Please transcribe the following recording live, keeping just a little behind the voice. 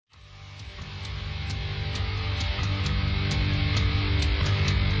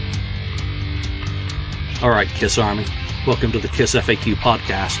All right, KISS Army, welcome to the KISS FAQ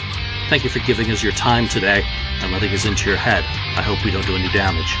podcast. Thank you for giving us your time today and letting us into your head. I hope we don't do any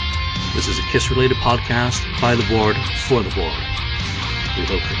damage. This is a KISS-related podcast by the board for the board. We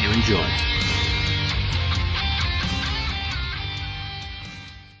hope that you enjoy.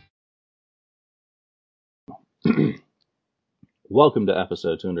 Welcome to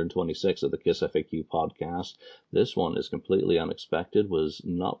episode 226 of the KISS FAQ podcast. This one is completely unexpected. Was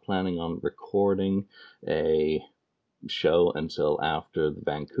not planning on recording a show until after the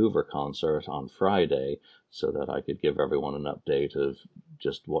Vancouver concert on Friday so that I could give everyone an update of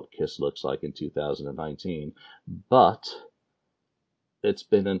just what KISS looks like in 2019. But it's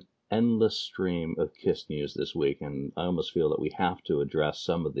been an endless stream of KISS news this week, and I almost feel that we have to address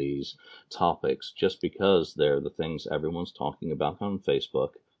some of these topics just because they're the things everyone's talking about on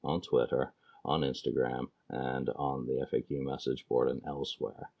Facebook, on Twitter, on Instagram, and on the FAQ message board and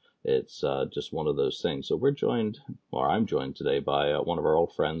elsewhere. It's just one of those things. So I'm joined today by one of our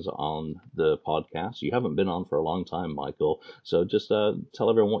old friends on the podcast. You haven't been on for a long time, Michael. So just tell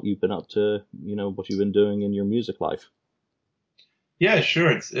everyone what you've been up to, what you've been doing in your music life. Yeah, sure.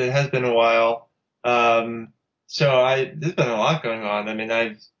 It has been a while. There's been a lot going on. I mean,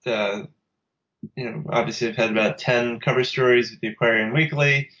 obviously I've had about 10 cover stories with the Aquarian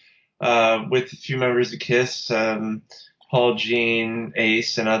Weekly, with a few members of KISS, Paul, Gene,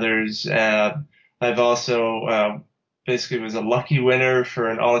 Ace, and others. I've also, basically was a lucky winner for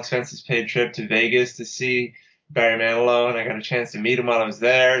an all expenses paid trip to Vegas to see Barry Manilow, and I got a chance to meet him while I was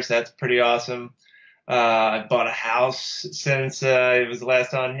there. So that's pretty awesome. I bought a house since it was the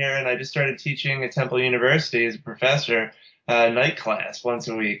last on here, and I just started teaching at Temple University as a professor, night class once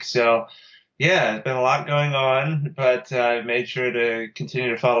a week. So, yeah, there's been a lot going on, but I've made sure to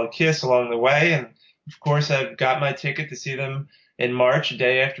continue to follow KISS along the way. And, of course, I've got my ticket to see them in March, a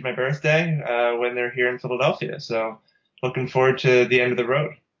day after my birthday, when they're here in Philadelphia. So, looking forward to the end of the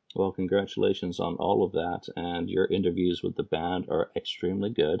road. Well, congratulations on all of that, and your interviews with the band are extremely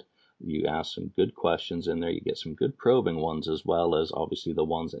good. You ask some good questions in there. You get some good probing ones, as well as obviously the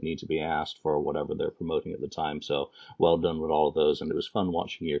ones that need to be asked for whatever they're promoting at the time. So well done with all of those. And it was fun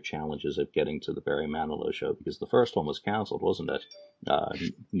watching your challenges of getting to the Barry Manilow show, because the first one was canceled, wasn't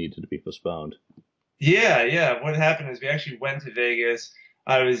it? Needed to be postponed. Yeah. What happened is we actually went to Vegas.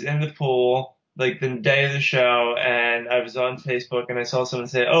 I was in the pool like the day of the show, and I was on Facebook, and I saw someone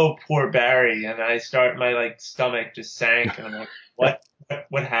say, "Oh, poor Barry," and my stomach just sank, and I'm like, "What?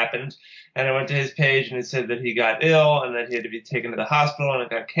 What happened?" And I went to his page, and it said that he got ill and that he had to be taken to the hospital, and it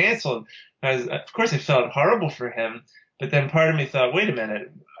got canceled. Of course, I felt horrible for him, but then part of me thought, "Wait a minute,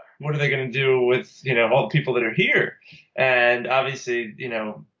 what are they going to do with all the people that are here?" And obviously,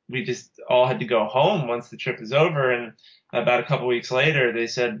 we just all had to go home once the trip was over. And about a couple weeks later, they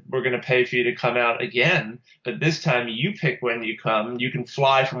said, "We're going to pay for you to come out again, but this time you pick when you come. You can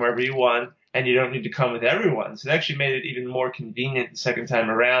fly from wherever you want, and you don't need to come with everyone." So it actually made it even more convenient the second time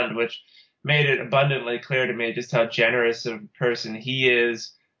around, which made it abundantly clear to me just how generous of a person he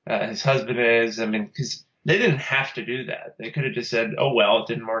is, his husband is. I mean, because they didn't have to do that. They could have just said, "Oh, well, it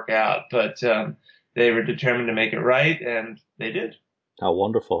didn't work out." But they were determined to make it right, and they did. How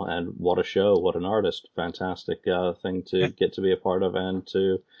wonderful, and what a show, what an artist. Fantastic thing to get to be a part of and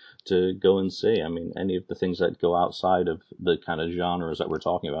to go and see. I mean, any of the things that go outside of the kind of genres that we're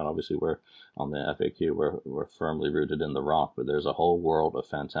talking about, obviously we're on the FAQ, we're firmly rooted in the rock, but there's a whole world of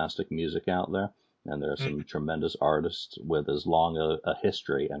fantastic music out there, and there are some tremendous artists with as long a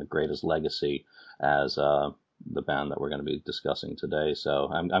history and a great as legacy as the band that we're going to be discussing today. So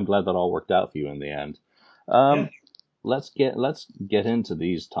I'm glad that all worked out for you in the end. Yeah. Let's get into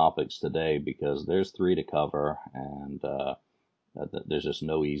these topics today, because there's three to cover, and there's just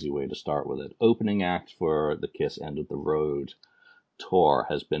no easy way to start with it. Opening act for the KISS End of the Road tour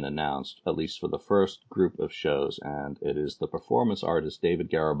has been announced, at least for the first group of shows, and it is the performance artist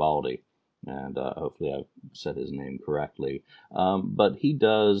David Garibaldi, and hopefully I've said his name correctly. But he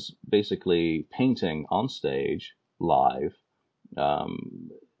does basically painting on stage live.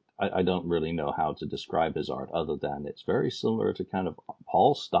 I don't really know how to describe his art other than it's very similar to kind of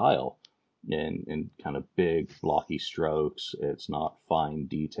Paul's style in kind of big blocky strokes. It's not fine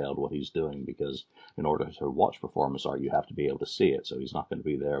detailed what he's doing, because in order to watch performance art you have to be able to see it. So he's not going to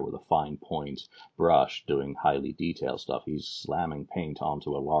be there with a fine point brush doing highly detailed stuff. He's slamming paint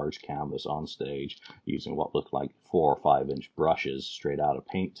onto a large canvas on stage using what look like 4 or 5 inch brushes straight out of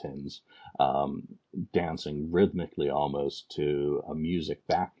paint tins, dancing rhythmically almost to a music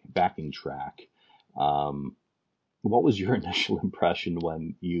backing track. What was your initial impression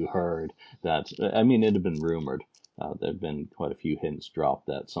when you heard that? I mean, it had been rumored There have been quite a few hints dropped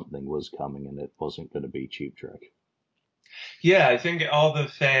that something was coming and it wasn't going to be Cheap Trick. Yeah, I think all the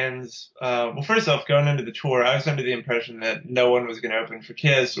fans, well, first off, going into the tour, I was under the impression that no one was going to open for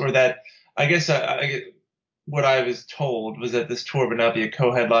Kiss, or that I guess what I was told was that this tour would not be a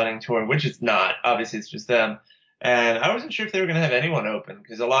co-headlining tour, which it's not. Obviously, it's just them. And I wasn't sure if they were going to have anyone open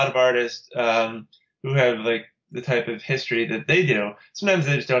because a lot of artists who have like the type of history that they do, sometimes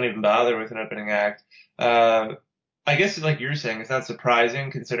they just don't even bother with an opening act. Uh, I guess, like you're saying, it's not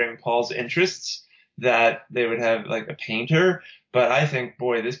surprising considering Paul's interests that they would have like a painter. But I think,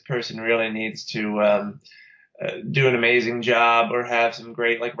 boy, this person really needs to do an amazing job or have some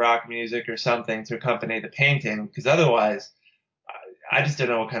great like rock music or something to accompany the painting, because otherwise, I just don't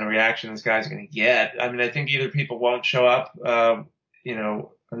know what kind of reaction this guy's going to get. I mean, I think either people won't show up,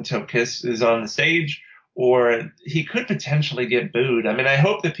 until Kiss is on the stage, or he could potentially get booed. I mean, I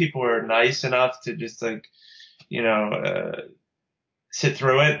hope that people are nice enough to just like, you know, sit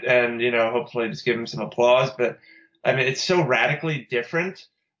through it and, hopefully just give him some applause. But I mean, it's so radically different.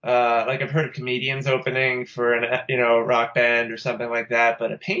 Like I've heard of comedians opening for rock band or something like that,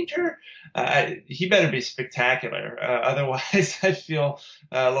 but a painter, he better be spectacular. Otherwise I feel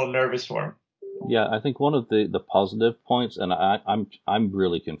a little nervous for him. Yeah, I think one of the positive points, and I'm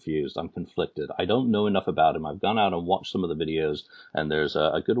really confused. I'm conflicted. I don't know enough about him. I've gone out and watched some of the videos, and there's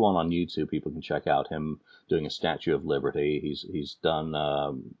a good one on YouTube people can check out. Him doing a Statue of Liberty. He's done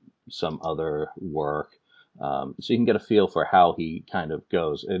some other work, so you can get a feel for how he kind of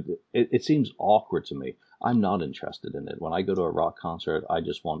goes. It seems awkward to me. I'm not interested in it. When I go to a rock concert, I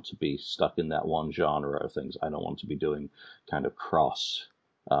just want to be stuck in that one genre of things. I don't want to be doing kind of cross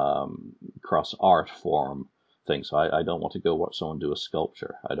art form thing. So I don't want to go watch someone do a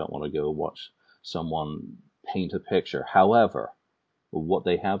sculpture. I don't want to go watch someone paint a picture. However, what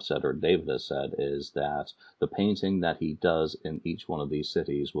they have said, or David has said, is that the painting that he does in each one of these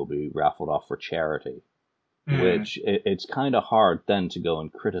cities will be raffled off for charity. Mm, Which it's kind of hard then to go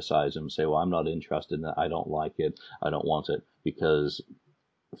and criticize him and say, well, I'm not interested in it. I don't like it. I don't want it, because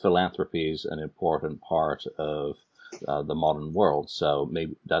philanthropy is an important part of the modern world. So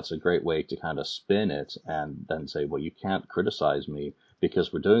maybe that's a great way to kind of spin it and then say, well, you can't criticize me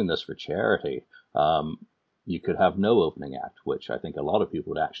because we're doing this for charity. You could have no opening act, which I think a lot of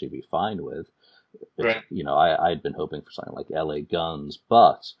people would actually be fine with. If, right. I'd been hoping for something like LA Guns,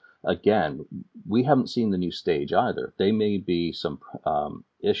 but again, we haven't seen the new stage either. There may be some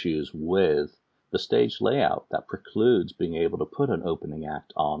issues with the stage layout that precludes being able to put an opening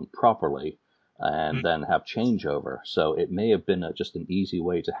act on properly and Mm, then have changeover. So it may have been just an easy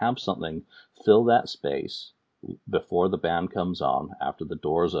way to have something fill that space before the band comes on, after the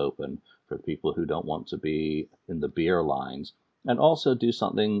doors open, for people who don't want to be in the beer lines, and also do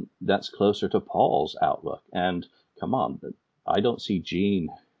something that's closer to Paul's outlook. And come on, I don't see Gene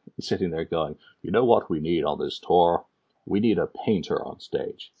sitting there going, you know what we need on this tour? We need a painter on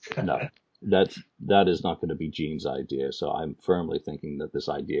stage. No, that is not going to be Gene's idea. So I'm firmly thinking that this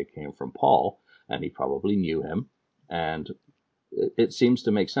idea came from Paul, and he probably knew him, and it seems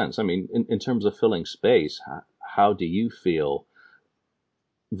to make sense. I mean, in terms of filling space, how do you feel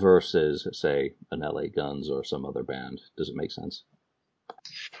versus, say, an LA Guns or some other band? Does it make sense?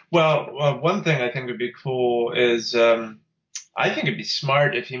 well, one thing I think would be cool is I think it'd be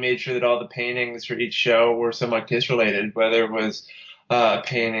smart if he made sure that all the paintings for each show were somewhat Kiss related, whether it was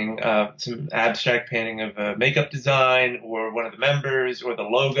painting, some abstract painting of a makeup design or one of the members or the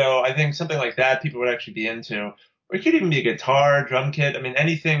logo. I think something like that people would actually be into. Or it could even be a guitar, drum kit. I mean,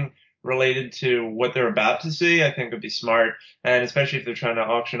 anything related to what they're about to see, I think would be smart. And especially if they're trying to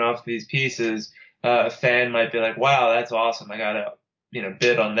auction off these pieces, a fan might be like, wow, that's awesome. I gotta,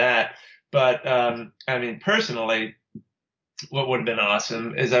 bid on that. But, I mean, personally, what would have been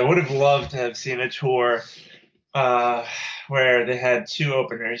awesome is I would have loved to have seen a tour uh, where they had two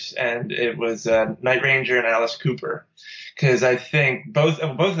openers, and it was Night Ranger and Alice Cooper, because I think both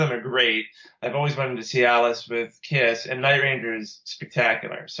of them are great. I've always wanted to see Alice with Kiss, and Night Ranger is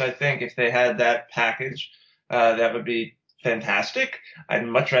spectacular. So I think if they had that package, that would be fantastic. I'd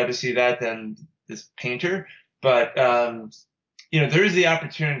much rather see that than this painter. But there is the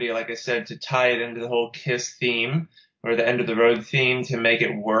opportunity, like I said, to tie it into the whole Kiss theme or the end of the road theme to make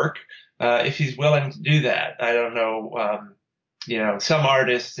it work. If he's willing to do that, I don't know. Some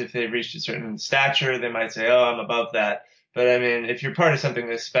artists, if they've reached a certain stature, they might say, "Oh, I'm above that." But I mean, if you're part of something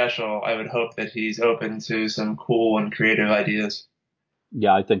this special, I would hope that he's open to some cool and creative ideas.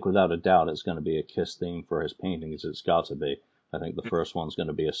 Yeah, I think without a doubt it's going to be a Kiss theme for his paintings. It's got to be. I think the first one's going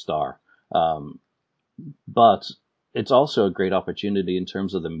to be a star. Um, but it's also a great opportunity in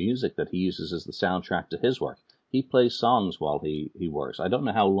terms of the music that he uses as the soundtrack to his work. he plays songs while he works. I don't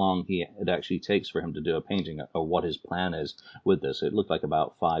know how long it actually takes for him to do a painting or what his plan is with this. It looked like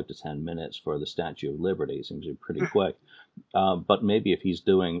about 5 to 10 minutes for the Statue of Liberty. It seems to be pretty quick. But maybe if he's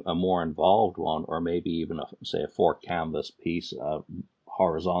doing a more involved one, or maybe even say a 4 canvas piece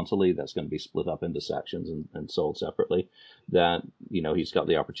horizontally that's going to be split up into sections and sold separately, that he's got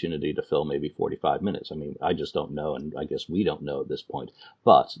the opportunity to fill maybe 45 minutes. I mean, I just don't know, and I guess we don't know at this point.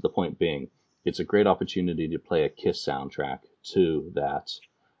 But the point being, it's a great opportunity to play a Kiss soundtrack to that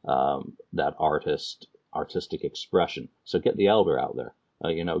artistic expression. So get the Elder out there.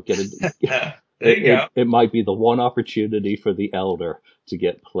 Get it. Yeah, there you go. It might be the one opportunity for the Elder to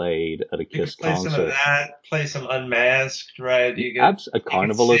get played at a You Kiss could play some of concert. that, play some Unmasked, right? You get A Naked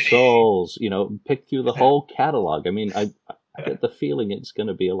Carnival of City. Souls, pick through the whole catalog. I mean, I get the feeling it's going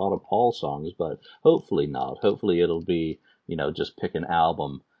to be a lot of Paul songs, but hopefully not. Hopefully it'll be, just pick an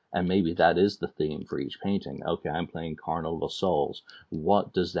album, and maybe that is the theme for each painting. Okay, I'm playing Carnival of Souls.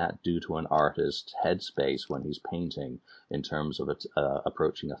 What does that do to an artist's headspace when he's painting in terms of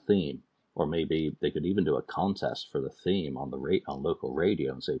approaching a theme? Or maybe they could even do a contest for the theme on local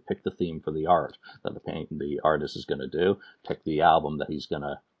radio and say, pick the theme for the art that the artist is going to do, pick the album that he's going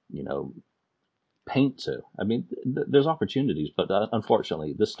to, paint to. I mean, there's opportunities, but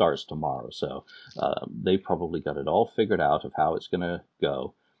unfortunately, this starts tomorrow, so they probably got it all figured out of how it's going to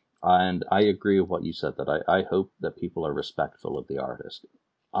go. And I agree with what you said, that I hope that people are respectful of the artist.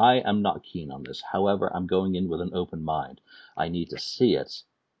 I am not keen on this. However, I'm going in with an open mind. I need to see it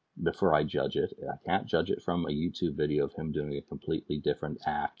before I judge it. I can't judge it from a YouTube video of him doing a completely different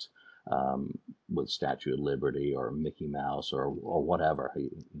act with Statue of Liberty or Mickey Mouse or whatever.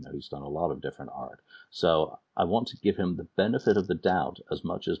 He's done a lot of different art. So I want to give him the benefit of the doubt, as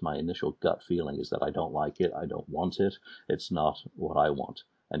much as my initial gut feeling is that I don't like it, I don't want it, it's not what I want.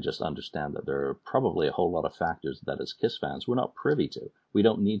 And just understand that there are probably a whole lot of factors that as Kiss fans we're not privy to. We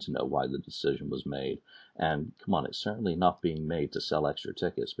don't need to know why the decision was made. And come on, it's certainly not being made to sell extra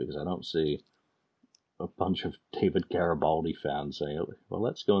tickets, because I don't see a bunch of David Garibaldi fans saying, well,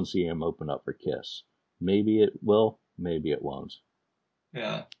 let's go and see him open up for Kiss. Maybe it will, maybe it won't.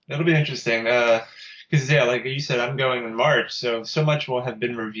 Yeah, it'll be interesting. Yeah, like you said, I'm going in March, so much will have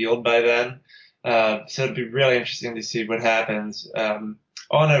been revealed by then. So it'll be really interesting to see what happens.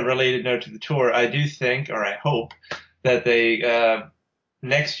 On a related note to the tour, I do think, or I hope, that they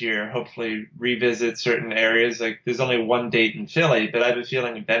next year hopefully revisit certain areas. Like there's only one date in Philly, but I have a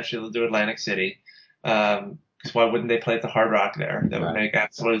feeling eventually they'll do Atlantic City. Because why wouldn't they play at the Hard Rock there? That would Right. make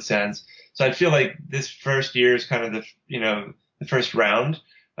absolute sense. So I feel like this first year is kind of the first round.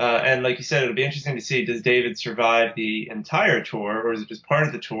 And like you said, it'll be interesting to see, does David survive the entire tour, or is it just part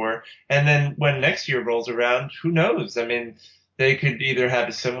of the tour? And then when next year rolls around, who knows? I mean, they could either have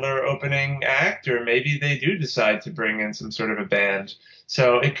a similar opening act, or maybe they do decide to bring in some sort of a band.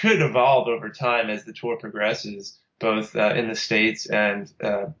 So it could evolve over time as the tour progresses, both in the States and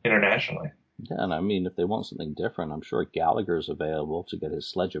internationally. Yeah, and I mean, if they want something different, I'm sure Gallagher's available to get his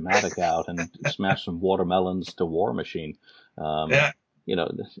Sledge-O-Matic out and smash some watermelons to War Machine. Um, Yeah. you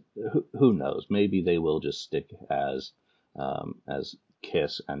know, who knows? Maybe they will just stick as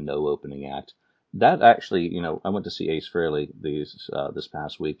Kiss and no opening act. That actually, I went to see Ace Frehley this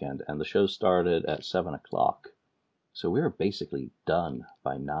past weekend, and the show started at 7 o'clock. So we were basically done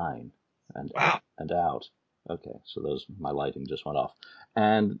by 9 and Wow. and out. Okay, so my lighting just went off.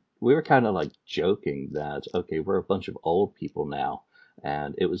 And we were kind of like joking that, okay, we're a bunch of old people now,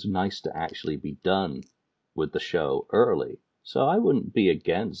 and it was nice to actually be done with the show early. So I wouldn't be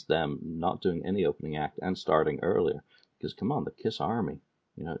against them not doing any opening act and starting earlier, because come on, the Kiss Army.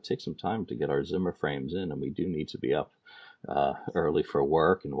 It takes some time to get our Zimmer frames in, and we do need to be up early for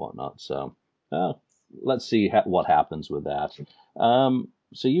work and whatnot. So uh, let's see what happens with that.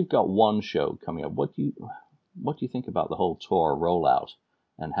 So you've got one show coming up. What do you think about the whole tour rollout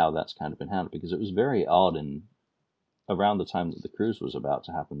and how that's kind of been handled? Because it was very odd in around the time that the cruise was about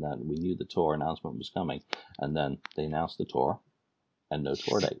to happen that we knew the tour announcement was coming, and then they announced the tour and no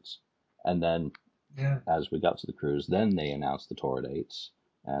tour dates. And then Yeah. as we got to the cruise, then they announced the tour dates,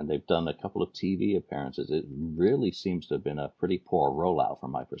 and they've done a couple of TV appearances. It really seems to have been a pretty poor rollout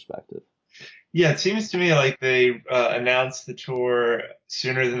from my perspective. Yeah, it seems to me like they announced the tour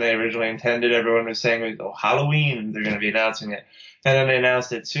sooner than they originally intended. Everyone was saying, oh, Halloween, they're going to be announcing it. And then they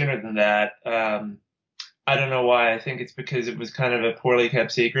announced it sooner than that. I don't know why. I think it's because it was kind of a poorly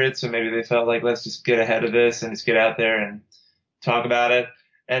kept secret. So maybe they felt like, let's just get ahead of this and just get out there and talk about it.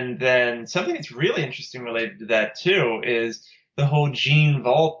 And then something that's really interesting related to that too is the whole Gene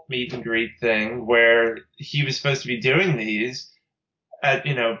Vault meet and greet thing, where he was supposed to be doing these at,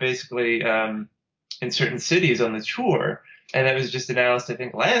 basically, in certain cities on the tour. And that was just announced, I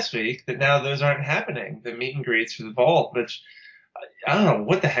think, last week that now those aren't happening, the meet and greets for the Vault, which I don't know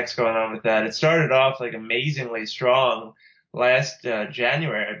what the heck's going on with that. It started off like amazingly strong last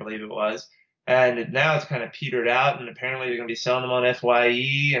January, I believe it was, and now it's kind of petered out. And apparently they're going to be selling them on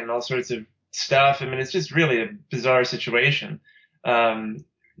FYE and all sorts of stuff. I mean, it's just really a bizarre situation.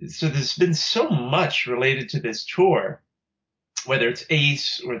 So there's been so much related to this tour, whether it's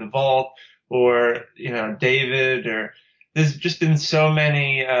Ace or the Vault or David, or there's just been so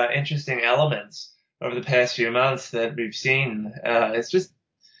many interesting elements over the past few months that we've seen.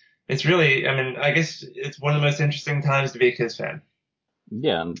 It's really, I mean, I guess it's one of the most interesting times to be a Kiss fan.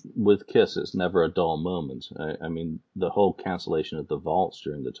 Yeah, and with Kiss, it's never a dull moment. I mean, the whole cancellation of the Vaults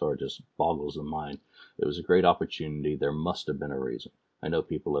during the tour just boggles the mind. It was a great opportunity. There must have been a reason. I know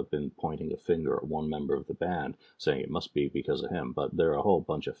people have been pointing a finger at one member of the band, saying it must be because of him, but there are a whole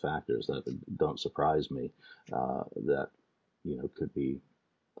bunch of factors that don't surprise me, that, could be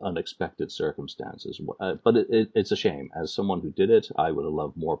unexpected circumstances. But it's a shame. As someone who did it, I would have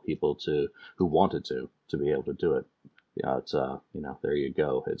loved more people who wanted to be able to do it. Yeah, it's there you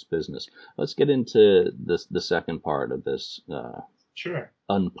go. It's business. Let's get into the second part of this Sure.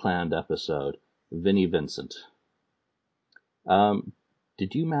 unplanned episode. Vinnie Vincent.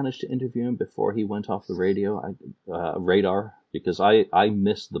 Did you manage to interview him before he went off the radar? Because I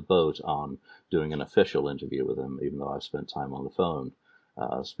missed the boat on doing an official interview with him, even though I spent time on the phone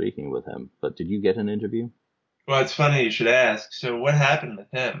speaking with him. But did you get an interview? Well, it's funny you should ask. So what happened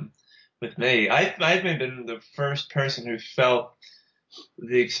with him, with me? I've been the first person who felt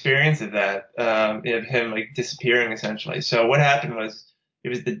the experience of that, of him like disappearing essentially. So what happened was it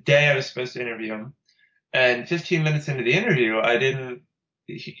was the day I was supposed to interview him, and 15 minutes into the interview,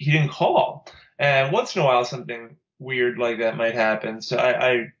 he didn't call. And once in a while, something weird like that might happen. So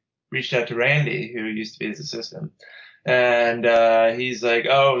I reached out to Randy, who used to be his assistant, and he's like,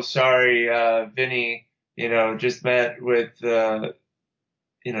 "Oh, sorry, Vinny, just met with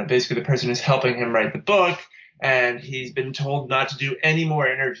basically the person who's helping him write the book, and he's been told not to do any more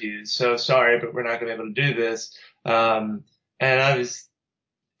interviews. So sorry, but we're not going to be able to do this." And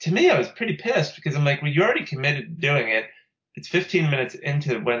to me, I was pretty pissed because I'm like, well, you already committed to doing it. It's 15 minutes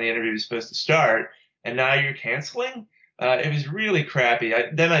into when the interview was supposed to start, and now you're canceling. It was really crappy.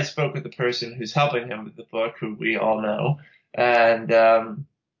 Then I spoke with the person who's helping him with the book, who we all know, and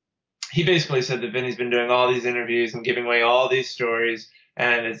he basically said that Vinny's been doing all these interviews and giving away all these stories,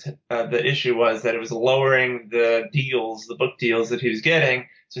 and the issue was that it was lowering the book deals that he was getting.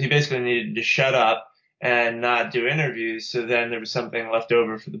 So he basically needed to shut up and not do interviews. So then there was something left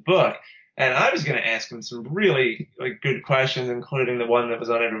over for the book. And I was going to ask him some really like good questions, including the one that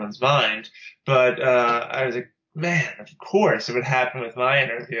was on everyone's mind. But I was like, man, of course it would happen with my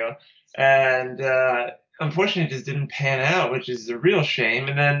interview. And unfortunately, it just didn't pan out, which is a real shame.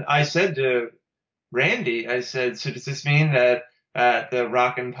 And then I said to Randy, I said, so does this mean that at the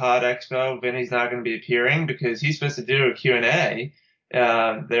Rock and Pod Expo, Vinny's not going to be appearing because he's supposed to do a Q&A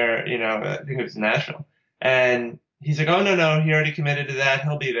there, I think it was in Nashville. And he's like, oh, no, he already committed to that.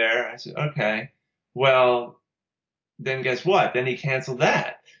 He'll be there. I said, okay. Well, then guess what? Then he canceled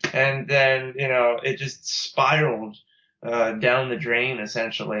that. And then, it just spiraled down the drain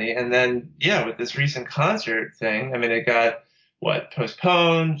essentially. And then, yeah, with this recent concert thing, I mean, it got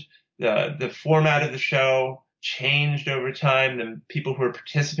postponed. The format of the show changed over time. The people who were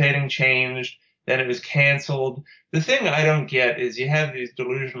participating changed. Then it was canceled. The thing I don't get is you have these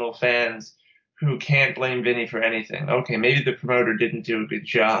delusional fans who can't blame Vinny for anything. Okay, maybe the promoter didn't do a good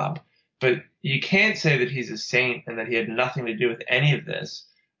job, but you can't say that he's a saint and that he had nothing to do with any of this.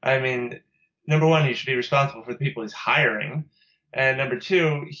 I mean, number one, he should be responsible for the people he's hiring. And number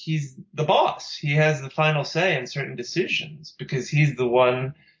two, he's the boss. He has the final say in certain decisions because he's the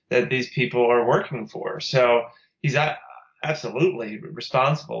one that these people are working for. So he's absolutely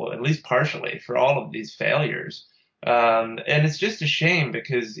responsible, at least partially, for all of these failures. And it's just a shame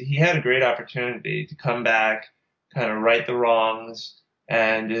because he had a great opportunity to come back, kind of right the wrongs,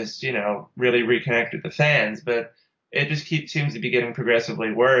 and just, really reconnect with the fans. But it just seems to be getting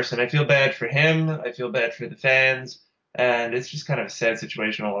progressively worse. And I feel bad for him. I feel bad for the fans. And it's just kind of a sad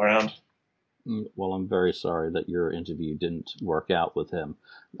situation all around. Well, I'm very sorry that your interview didn't work out with him.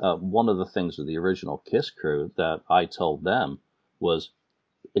 One of the things with the original Kiss crew that I told them was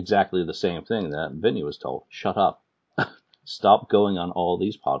exactly the same thing that Vinny was told. Shut up. Stop going on all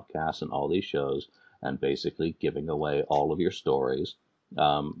these podcasts and all these shows and basically giving away all of your stories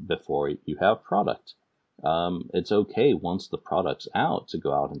before you have product. It's okay once the product's out to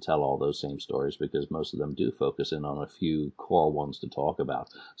go out and tell all those same stories because most of them do focus in on a few core ones to talk about.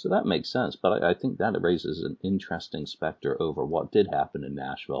 So that makes sense. But I think that raises an interesting specter over what did happen in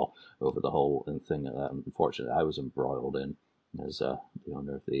Nashville over the whole thing. Unfortunately, I was embroiled in as the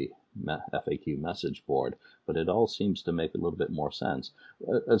owner of the FAQ message board, but it all seems to make a little bit more sense.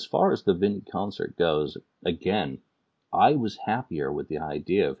 As far as the Vinny concert goes, again, I was happier with the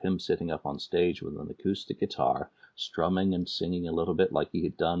idea of him sitting up on stage with an acoustic guitar, strumming and singing a little bit like he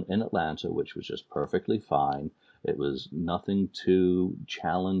had done in Atlanta, which was just perfectly fine. It was nothing too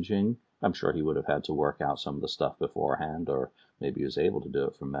challenging. I'm sure he would have had to work out some of the stuff beforehand, or maybe he was able to do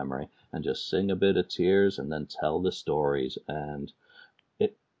it from memory, and just sing a bit of Tears and then tell the stories. And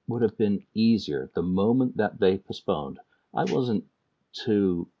it would have been easier. The moment that they postponed, I wasn't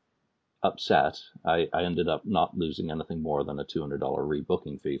too upset. I ended up not losing anything more than a $200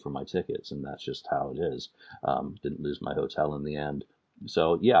 rebooking fee for my tickets, and that's just how it is. Didn't lose my hotel in the end.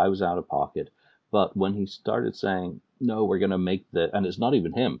 So, yeah, I was out of pocket. But when he started saying, no, we're going to make and it's not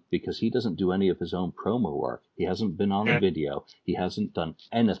even him, because he doesn't do any of his own promo work. He hasn't been on a video. He hasn't done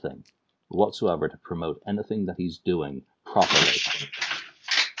anything whatsoever to promote anything that he's doing properly.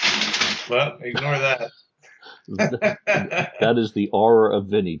 Well, ignore that. That is the aura of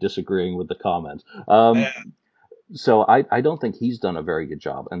Vinny disagreeing with the comment. So I don't think he's done a very good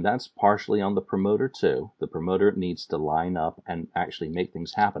job, and that's partially on the promoter too. The promoter needs to line up and actually make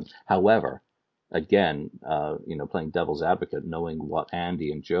things happen. However, again, playing devil's advocate, knowing what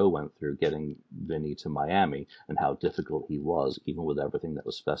Andy and Joe went through getting Vinny to Miami and how difficult he was, even with everything that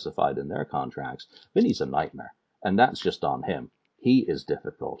was specified in their contracts, Vinny's a nightmare, and that's just on him. He is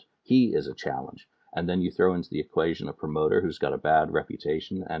difficult. He is a challenge. And then you throw into the equation a promoter who's got a bad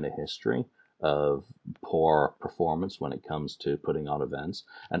reputation and a history of poor performance when it comes to putting on events,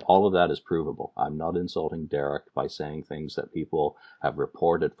 and all of that is provable. I'm not insulting Derek by saying things that people have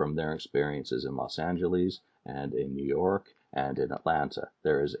reported from their experiences in Los Angeles and in New York and in Atlanta.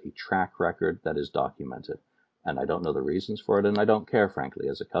 There is a track record that is documented, and I don't know the reasons for it, and I don't care, frankly.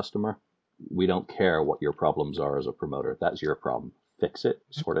 As a customer, we don't care what your problems are as a promoter. That's your problem. Fix it,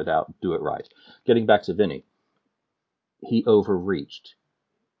 sort it out, do it right. Getting back to Vinny, he overreached.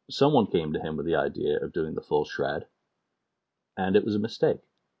 Someone came to him with the idea of doing the full shred, and it was a mistake.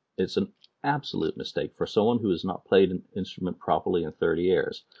 It's an absolute mistake for someone who has not played an instrument properly in 30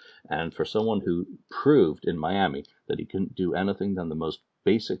 years, and for someone who proved in Miami that he couldn't do anything than the most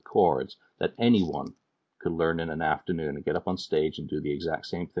basic chords that anyone could learn in an afternoon and get up on stage and do the exact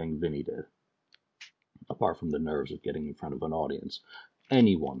same thing Vinny did, apart from the nerves of getting in front of an audience.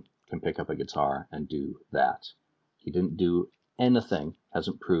 Anyone can pick up a guitar and do that. He didn't do anything,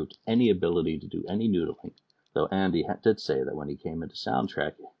 hasn't proved any ability to do any noodling, though Andy did say that when he came into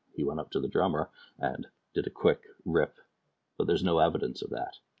soundcheck, he went up to the drummer and did a quick rip, but there's no evidence of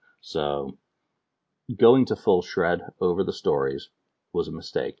that. So going to full shred over the stories was a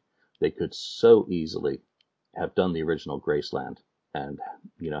mistake. They could so easily have done the original Graceland and,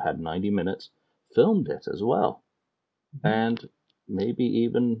 had 90 minutes, filmed it as well, and maybe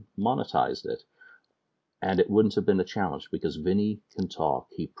even monetized it. And it wouldn't have been a challenge because Vinny can talk.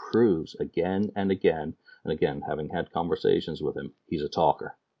 He proves again and again, having had conversations with him, he's a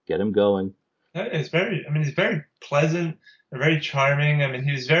talker. Get him going. He's very pleasant and very charming. I mean,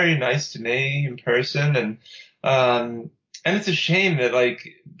 he was very nice to me in person, and it's a shame that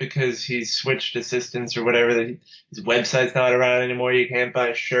because he's switched assistants or whatever, that his website's not around anymore. You can't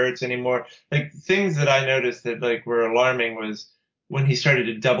buy shirts anymore. Like things that I noticed that were alarming was when he started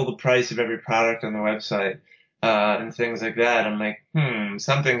to double the price of every product on the website, and things like that. I'm like,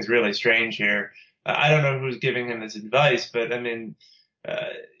 something's really strange here. I don't know who's giving him this advice, but I mean,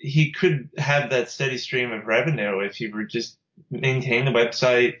 he could have that steady stream of revenue if he were just maintain the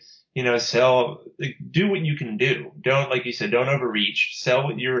website, sell, do what you can do. Don't, like you said, don't overreach. Sell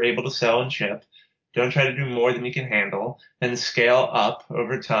what you're able to sell and ship. Don't try to do more than you can handle, and scale up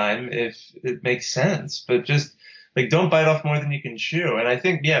over time if it makes sense. But just don't bite off more than you can chew. And I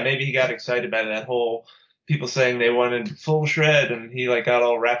think, yeah, maybe he got excited by that whole people saying they wanted full shred, and he got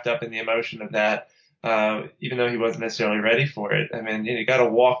all wrapped up in the emotion of that. Even though he wasn't necessarily ready for it. I mean, you got to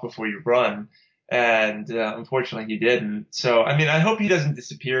walk before you run. And unfortunately, he didn't. So, I mean, I hope he doesn't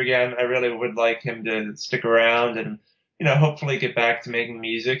disappear again. I really would like him to stick around and, hopefully get back to making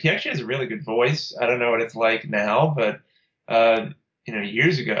music. He actually has a really good voice. I don't know what it's like now, but,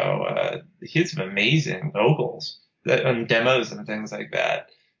 years ago, he had some amazing vocals on demos and things like that,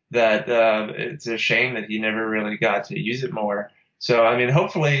 it's a shame that he never really got to use it more. So, I mean,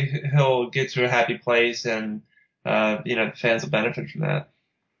 hopefully he'll get to a happy place and, the fans will benefit from that.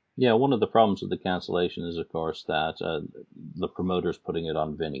 Yeah, one of the problems with the cancellation is, of course, that the promoters putting it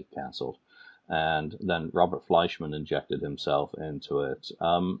on Vinny canceled, and then Robert Fleischman injected himself into it.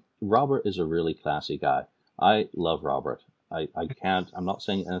 Robert is a really classy guy. I love Robert. I can't. I'm not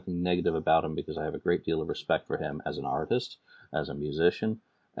saying anything negative about him because I have a great deal of respect for him as an artist, as a musician,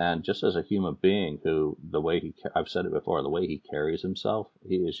 and just as a human being. Who the way I've said it before, the way he carries himself,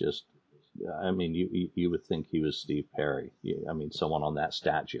 he is just I mean, you would think he was Steve Perry. I mean, someone on that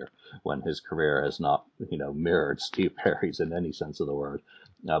stature when his career has not, mirrored Steve Perry's in any sense of the word.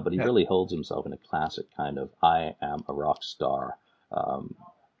 But he Yeah. really holds himself in a classic kind of "I am a rock star" um,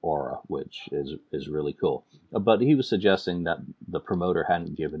 aura, which is really cool. But he was suggesting that the promoter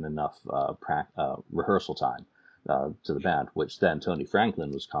hadn't given enough rehearsal time to the band, which then Tony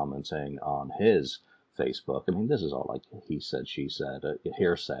Franklin was commenting on his Facebook. I mean, this is all like he said, she said,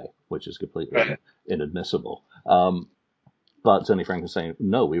 hearsay, which is completely Right. inadmissible. But Tony Frank was saying,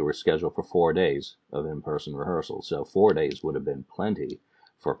 no, we were scheduled for 4 days of in-person rehearsals. So 4 days would have been plenty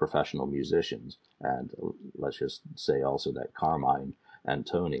for professional musicians. And let's just say also that Carmine and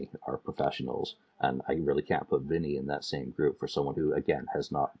Tony are professionals. And I really can't put Vinny in that same group for someone who, again,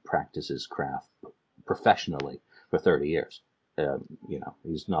 has not practiced his craft professionally for 30 years.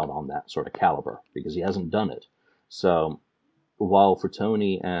 He's not on that sort of caliber because he hasn't done it. So while for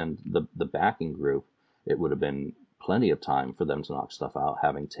Tony and the backing group, it would have been plenty of time for them to knock stuff out,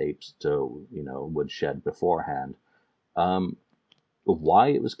 having tapes to woodshed beforehand. Um, why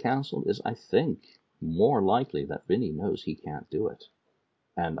it was cancelled is, I think, more likely that Vinny knows he can't do it.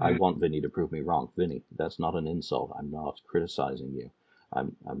 And I Mm. want Vinny to prove me wrong. Vinny, that's not an insult. I'm not criticizing you.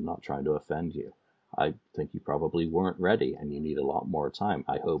 I'm not trying to offend you. I think you probably weren't ready and you need a lot more time.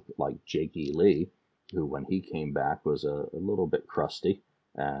 I hope, like Jake E. Lee, who when he came back was a little bit crusty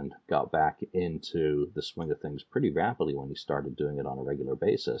and got back into the swing of things pretty rapidly when he started doing it on a regular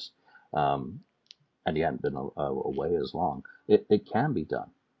basis. Um, and he hadn't been away as long. It can be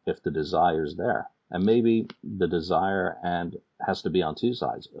done if the desire's there. And maybe the desire and has to be on two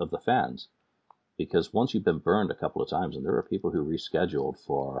sides of the fans, because once you've been burned a couple of times, and there are people who rescheduled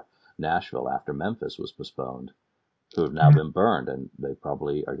for Nashville after Memphis was postponed, who have now Mm. been burned, and they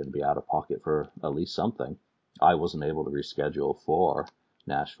probably are going to be out of pocket for at least something. I wasn't able to reschedule for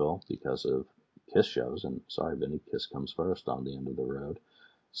Nashville because of Kiss shows, and sorry, Vinny, Kiss comes first on the end of the road.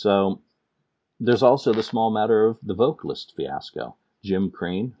 So there's also the small matter of the vocalist fiasco. Jim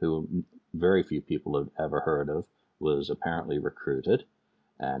Crean, who very few people have ever heard of, was apparently recruited,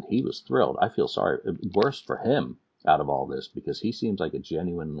 and he was thrilled. I feel sorry, worse for him out of all this, because he seems like a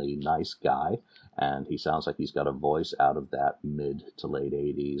genuinely nice guy, and he sounds like he's got a voice out of that mid to late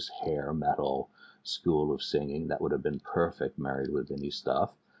 80s hair metal school of singing that would have been perfect married with Vinny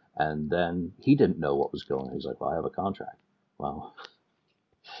stuff. And then he didn't know what was going on. He's like, well, I have a contract. Well,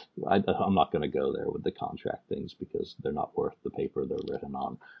 I'm not going to go there with the contract things because they're not worth the paper they're written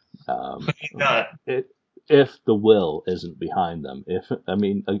on. Um, Not. it, if the will isn't behind them,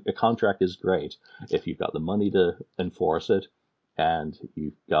 a contract is great if you've got the money to enforce it and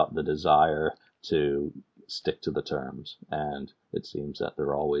you've got the desire to stick to the terms. And it seems that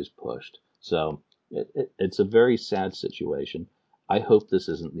they're always pushed. So it's a very sad situation. I hope this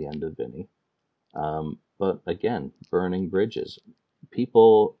isn't the end of Vinny. But again, burning bridges.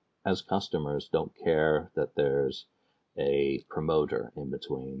 People as customers don't care that there's a promoter in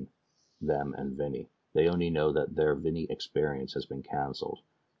between them and Vinny. They only know that their Vinny experience has been canceled.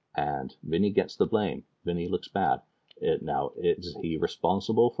 And Vinny gets the blame. Vinny looks bad. Now, is he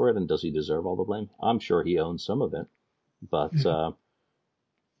responsible for it and does he deserve all the blame? I'm sure he owns some of it. But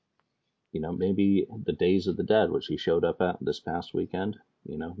maybe the Days of the Dead, which he showed up at this past weekend,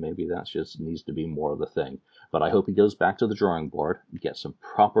 maybe that just needs to be more of the thing. But I hope he goes back to the drawing board, get some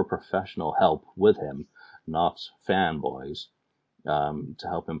proper professional help with him, not fanboys, to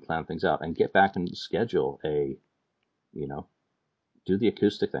help him plan things out and get back and schedule you know, do the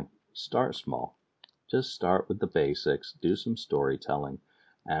acoustic thing. Start small. Just start with the basics, do some storytelling,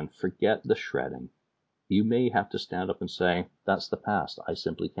 and forget the shredding. You may have to stand up and say, that's the past. I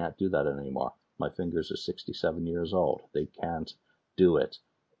simply can't do that anymore. My fingers are 67 years old. They can't do it.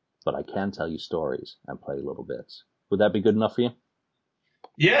 But I can tell you stories and play little bits. Would that be good enough for you?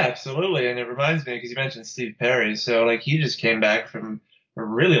 Yeah, absolutely. And it reminds me because you mentioned Steve Perry. So like he just came back from a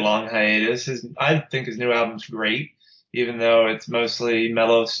really long hiatus. I think his new album's great, even though it's mostly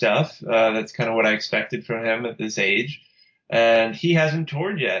mellow stuff. That's kind of what I expected from him at this age. And he hasn't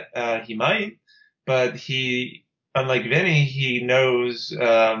toured yet. He might, but unlike Vinny, he knows,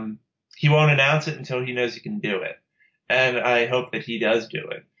 he won't announce it until he knows he can do it. And I hope that he does do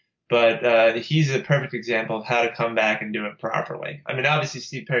it. but he's a perfect example of how to come back and do it properly. I mean, obviously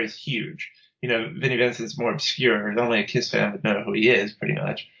Steve Perry's huge. Vinnie Vincent's more obscure. Only a Kiss fan would know who he is, pretty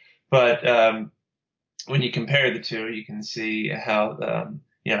much. But when you compare the two, you can see how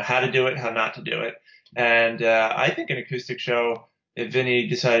how to do it, how not to do it. And I think an acoustic show, if Vinny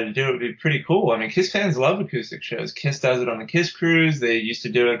decided to do it, would be pretty cool. I mean, Kiss fans love acoustic shows. Kiss does it on the Kiss Cruise. They used to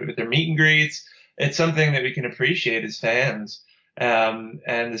do it with their meet and greets. It's something that we can appreciate as fans.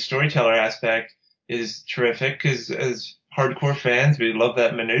 And the storyteller aspect is terrific because as hardcore fans, we love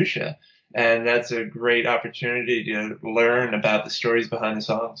that minutia. And that's a great opportunity to learn about the stories behind the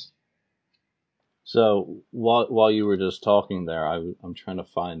songs. So while you were just talking there, I'm trying to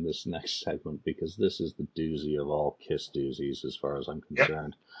find this next segment because this is the doozy of all Kiss doozies as far as I'm Yep.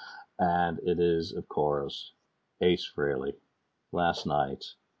 concerned. And it is, of course, Ace Frehley last night.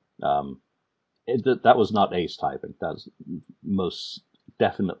 That was not Ace typing. That's most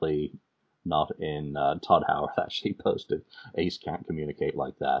definitely not in Todd Howard actually posted. Ace can't communicate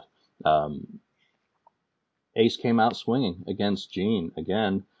like that. Ace came out swinging against Gene.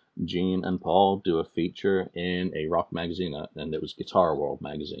 Again, Gene and Paul do a feature in a rock magazine, and it was Guitar World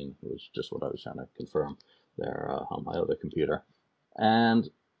magazine. It was just what I was trying to confirm there on my other computer. And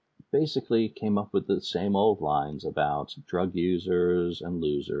basically came up with the same old lines about drug users and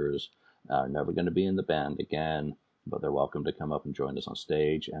losers are never going to be in the band again, but they're welcome to come up and join us on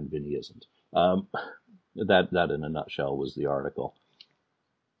stage, and Vinny isn't. That in a nutshell was the article.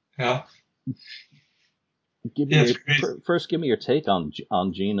 Yeah. Give me your take on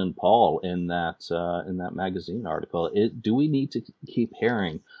Gene and Paul in that magazine article. Do we need to keep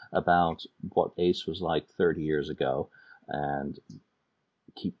hearing about what Ace was like 30 years ago and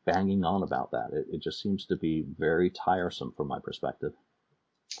keep banging on about that? It just seems to be very tiresome from my perspective.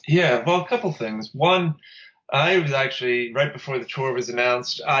 Yeah, well, a couple things. One, I was actually right before the tour was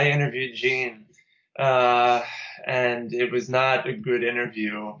announced. I interviewed Gene, uh, and it was not a good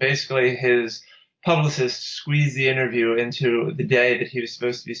interview. Basically, his publicist squeezed the interview into the day that he was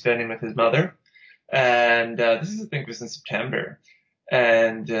supposed to be spending with his mother, and this is, I think, was in September,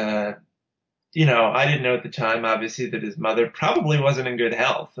 and I didn't know at the time, obviously, that his mother probably wasn't in good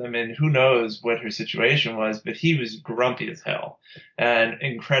health. I mean, who knows what her situation was, but he was grumpy as hell and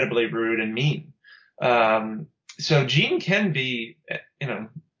incredibly rude and mean. So Gene can be, an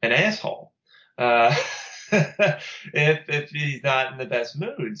asshole, uh, if he's not in the best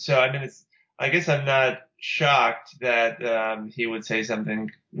mood. So, I mean, I guess I'm not shocked that, he would say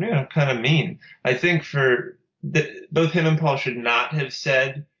something, kind of mean. I think both him and Paul should not have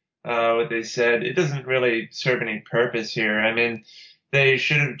said what they said. It doesn't really serve any purpose here. I mean, they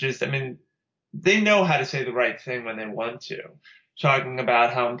should have I mean, they know how to say the right thing when they want to. Talking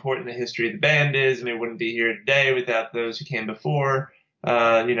about how important the history of the band is, and we wouldn't be here today without those who came before,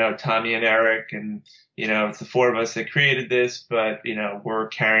 Tommy and Eric, and, it's the four of us that created this, but, we're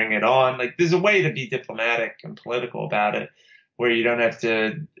carrying it on. Like, there's a way to be diplomatic and political about it where you don't have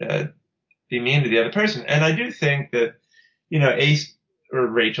to be mean to the other person. And I do think that, Ace or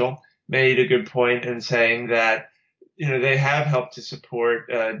Rachel made a good point in saying that, they have helped to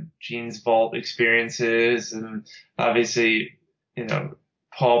support Gene's vault experiences. And obviously,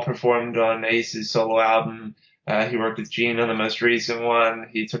 Paul performed on Ace's solo album. He worked with Gene on the most recent one.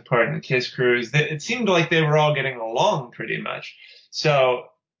 He took part in the Kiss Cruise. It seemed like they were all getting along pretty much. So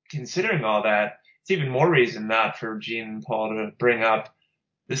considering all that, it's even more reason not for Gene and Paul to bring up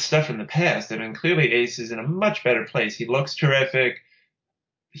this stuff in the past. I mean, clearly Ace is in a much better place. He looks terrific.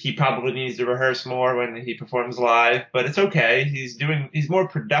 He probably needs to rehearse more when he performs live, but it's okay. He's more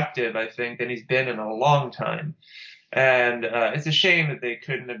productive, I think, than he's been in a long time. And it's a shame that they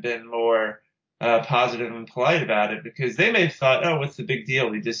couldn't have been more positive and polite about it because they may have thought, oh, what's the big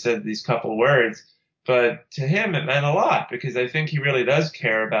deal? He just said these couple words. But to him, it meant a lot because I think he really does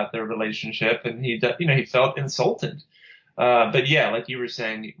care about their relationship and he felt insulted. But yeah, like you were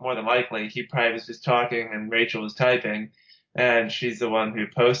saying, more than likely, he probably was just talking and Rachel was typing and she's the one who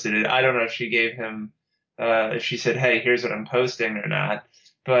posted it. I don't know if she gave him, if she said, hey, here's what I'm posting or not.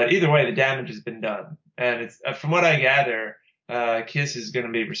 But either way, the damage has been done. And it's, from what I gather, Kiss is going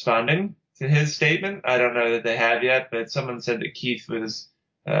to be responding to his statement. I don't know that they have yet, but someone said that Keith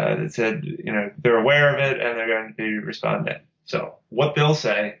that said, they're aware of it and they're going to be responding. So what they'll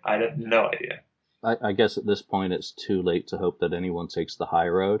say, I have no idea. I guess at this point it's too late to hope that anyone takes the high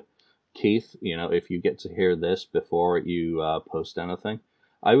road. Keith, if you get to hear this before you post anything,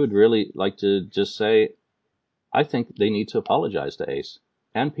 I would really like to just say I think they need to apologize to Ace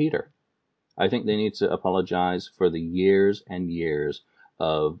and Peter. I think they need to apologize for the years and years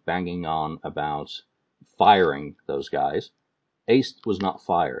of banging on about firing those guys. Ace was not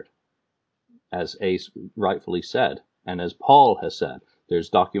fired. as Ace rightfully said, and as Paul has said, there's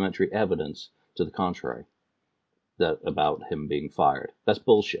documentary evidence to the contrary that about him being fired. That's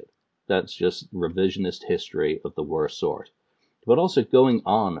bullshit. That's just revisionist history of the worst sort. But also going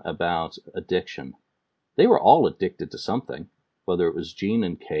on about addiction. They were all addicted to something, whether it was Gene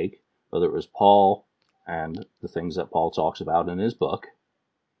and cake, whether it was Paul and the things that Paul talks about in his book.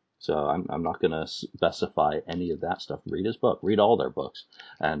 So I'm not going to specify any of that stuff. Read his book. Read all their books.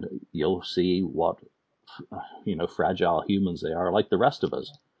 And you'll see what, fragile humans they are, like the rest of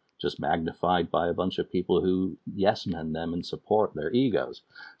us, just magnified by a bunch of people who yes-men them and support their egos.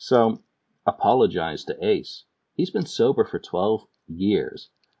 So apologize to Ace. He's been sober for 12 years.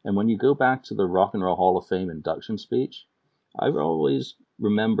 And when you go back to the Rock and Roll Hall of Fame induction speech, I always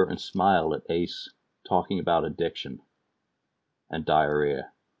remember and smile at Ace talking about addiction and diarrhea.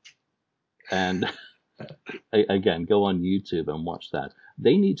 And again, go on YouTube and watch that.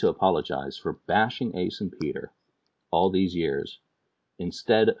 They need to apologize for bashing Ace and Peter all these years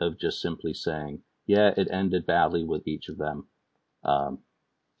instead of just simply saying, yeah, it ended badly with each of them,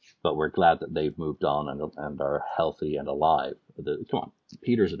 but we're glad that they've moved on and are healthy and alive. Come on,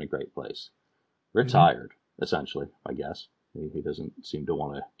 Peter's in a great place. Retired, essentially, I guess. He doesn't seem to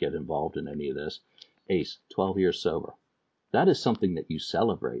want to get involved in any of this. Ace, 12 years sober. That is something that you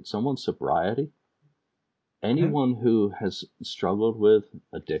celebrate. Someone's sobriety. Anyone who has struggled with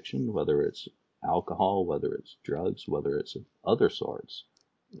addiction, whether it's alcohol, whether it's drugs, whether it's other sorts,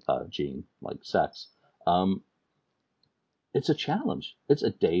 Gene, like sex, it's a challenge. It's a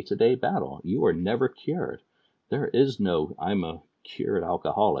day-to-day battle. You are never cured. There is no, I'm a cured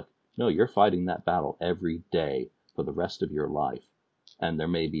alcoholic. No, you're fighting that battle every day for the rest of your life. And there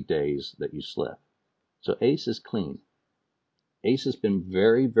may be days that you slip. So Ace is clean. Ace has been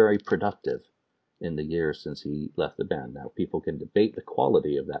very, very productive in the years since he left the band. Now, people can debate the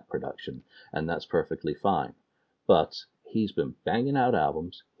quality of that production, and that's perfectly fine. But he's been banging out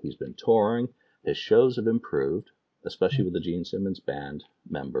albums. He's been touring. His shows have improved, especially with the Gene Simmons band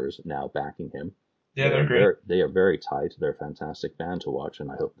members now backing him. Yeah, they're great. They are very tight. They're a fantastic band to watch,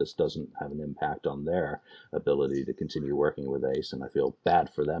 and I hope this doesn't have an impact on their ability to continue working with Ace, and I feel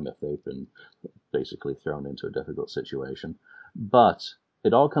bad for them if they've been basically thrown into a difficult situation. But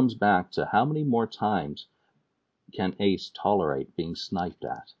it all comes back to how many more times can Ace tolerate being sniped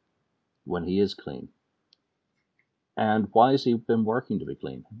at when he is clean? And why has he been working to be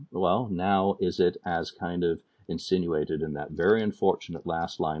clean? Well, now is it as kind of insinuated in that very unfortunate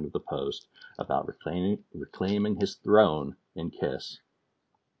last line of the post about reclaiming his throne in Kiss.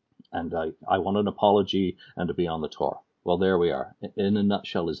 And I want an apology and to be on the tour. Well, there we are. In a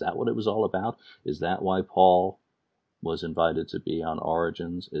nutshell, is that what it was all about? Is that why Paul was invited to be on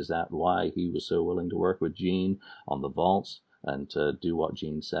Origins? Is that why he was so willing to work with Gene on the vaults and to do what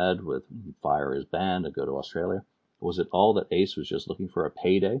Gene said with fire his band and go to Australia? Was it all that Ace was just looking for a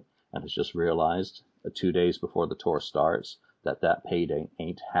payday and has just realized 2 days before the tour starts that that payday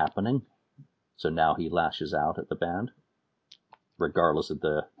ain't happening? So now he lashes out at the band, regardless of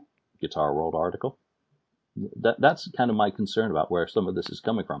the Guitar World article? That's kind of my concern about where some of this is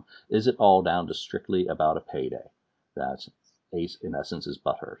coming from. Is it all down to strictly about a payday? That Ace, in essence, is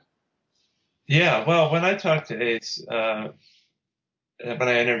butthurt. Yeah, well, when I talked to Ace, when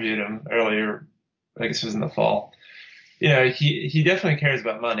I interviewed him earlier, I guess it was in the fall, he definitely cares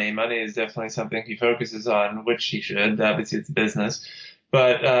about money. Money is definitely something he focuses on, which he should. Obviously, it's business.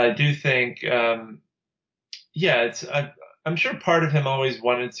 But I do think, I'm sure part of him always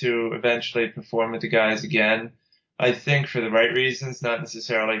wanted to eventually perform with the guys again. I think for the right reasons, not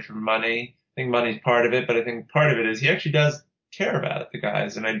necessarily for money. I think money's part of it, but I think part of it is he actually does care about the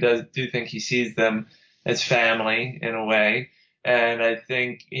guys, and I do think he sees them as family in a way. And I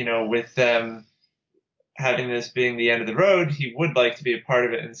think, with them having this being the end of the road, he would like to be a part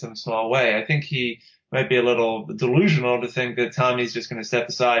of it in some small way. I think he might be a little delusional to think that Tommy's just going to step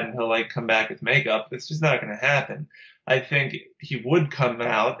aside and he'll come back with makeup. It's just not going to happen. I think he would come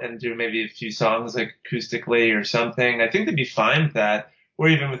out and do maybe a few songs acoustically or something. I think they'd be fine with that, or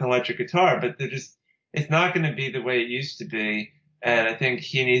even with electric guitar, but it's not going to be the way it used to be. And I think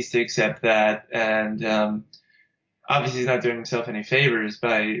he needs to accept that. And, obviously he's not doing himself any favors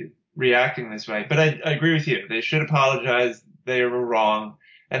by reacting this way. But I agree with you. They should apologize. They were wrong.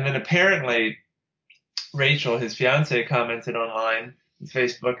 And then apparently Rachel, his fiance, commented online on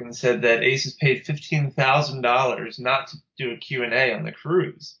Facebook and said that Ace has paid $15,000 not to do a Q&A on the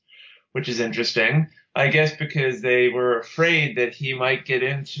cruise, which is interesting. I guess because they were afraid that he might get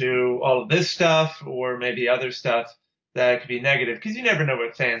into all of this stuff or maybe other stuff that could be negative, because you never know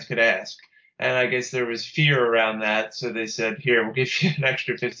what fans could ask. And I guess there was fear around that. So they said, here, we'll give you an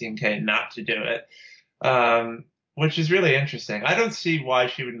extra 15K not to do it. Which is really interesting. I don't see why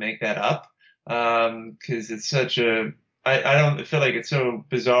she would make that up. Cause it's such I don't feel like it's so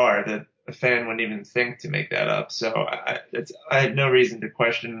bizarre that a fan wouldn't even think to make that up. So I have no reason to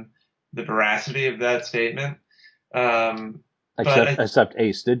question the veracity of that statement. But Except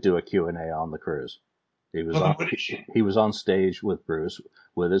Ace did do a Q&A on the cruise. He was well, then on what did she? he was on stage with Bruce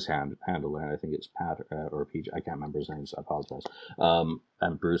with his handler. I think it's Pat or PJ. I can't remember his name, so I apologize.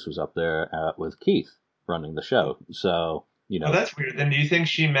 And Bruce was up there with Keith running the show. So Oh, that's weird. Then do you think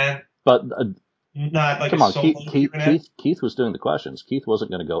she meant but not like a come on, solo Q&A? Keith was doing the questions. Keith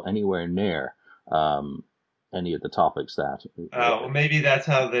wasn't going to go anywhere near any of the topics that Well, maybe that's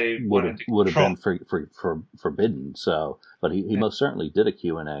how they wanted to would have control. been forbidden. So, but he most certainly did a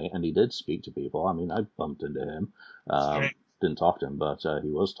Q&A, and he did speak to people. I mean, I bumped into him. Strange. Didn't talk to him, but he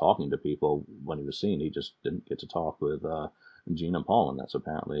was talking to people when he was seen. He just didn't get to talk with Gene and Paul, and that's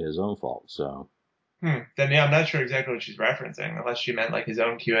apparently his own fault. So, Then yeah, I'm not sure exactly what she's referencing, unless she meant like his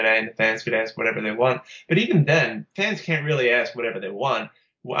own Q&A and the fans could ask whatever they want. But even then, fans can't really ask whatever they want.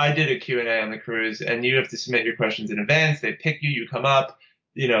 Well, I did a Q&A on the cruise, and you have to submit your questions in advance. They pick you, you come up.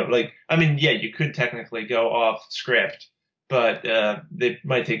 Like I mean, yeah, you could technically go off script, but they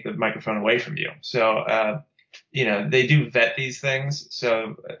might take the microphone away from you. So they do vet these things.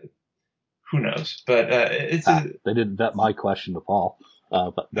 So who knows? But they didn't vet my question to Paul.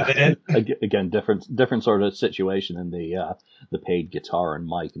 But they did. again, different sort of situation in the paid guitar and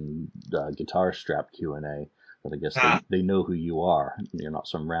mic and guitar strap Q&A. But I guess they know who you are. You're not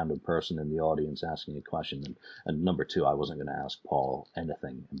some random person in the audience asking a question. And number two, I wasn't going to ask Paul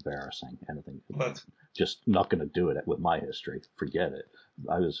anything embarrassing, anything. Just not going to do it with my history. Forget it.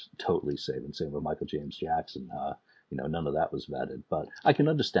 I was totally safe. And same with Michael James Jackson. None of that was vetted, but I can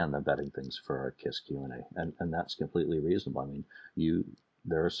understand them vetting things for a Kiss Q&A, and that's completely reasonable. I mean,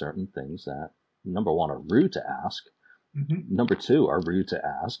 there are certain things that, number one, are rude to ask, number two, are rude to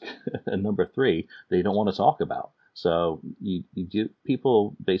ask, and number three, they don't want to talk about. So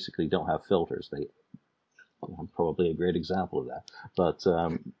people basically don't have filters. I'm probably a great example of that, but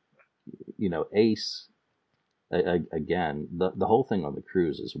Ace, again, the whole thing on the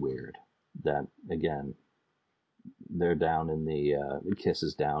cruise is weird. That again, they're down in the Kiss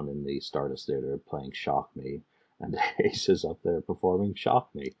is down in the Stardust Theater playing Shock Me, and Ace is up there performing Shock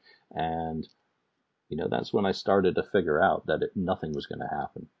Me, and that's when I started to figure out that nothing was going to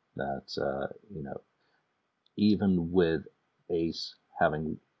happen. That even with Ace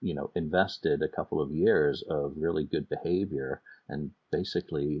having invested a couple of years of really good behavior and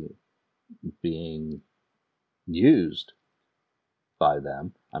basically being used by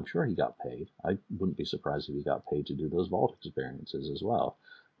them, I'm sure he got paid. I wouldn't be surprised if he got paid to do those vault experiences as well.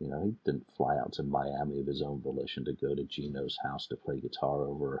 He didn't fly out to Miami of his own volition to go to Gino's house to play guitar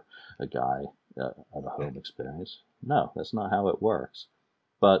over a guy at a home experience. No, that's not how it works.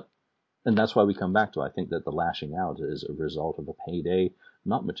 And that's why we come back to, I think that the lashing out is a result of a payday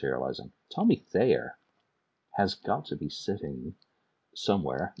not materializing. Tommy Thayer has got to be sitting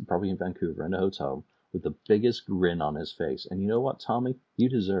somewhere, probably in Vancouver, in a hotel, with the biggest grin on his face. And you know what, Tommy? You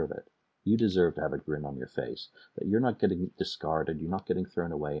deserve it. You deserve to have a grin on your face. That you're not getting discarded, you're not getting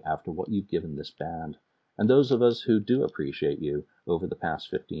thrown away after what you've given this band. And those of us who do appreciate you over the past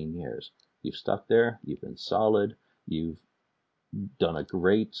 15 years. You've stuck there, you've been solid, you've done a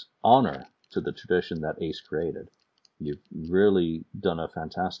great honor to the tradition that Ace created. You've really done a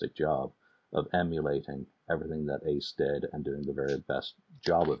fantastic job of emulating everything that Ace did and doing the very best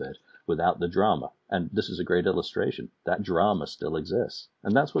job of it without the drama. And this is a great illustration. That drama still exists.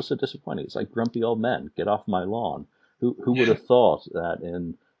 And that's what's so disappointing. It's like grumpy old men, get off my lawn. Who would have thought that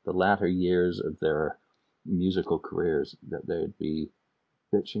in the latter years of their musical careers that they'd be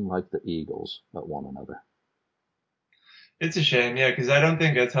bitching like the Eagles at one another? It's a shame, yeah, because I don't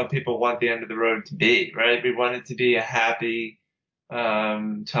think that's how people want the end of the road to be, right? We want it to be a happy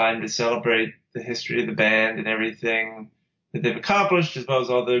time to celebrate the history of the band and everything that they've accomplished, as well as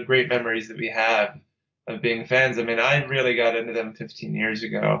all the great memories that we have of being fans. I mean, I really got into them 15 years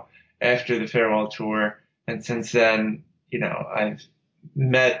ago after the farewell tour, and since then, I've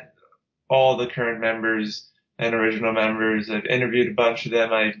met all the current members and original members. I've interviewed a bunch of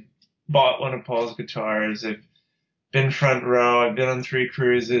them. I bought one of Paul's guitars. I've been front row. I've been on 3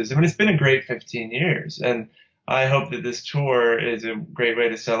 cruises. I mean, it's been a great 15 years. And I hope that this tour is a great way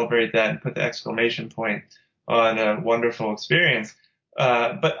to celebrate that and put the exclamation point on a wonderful experience.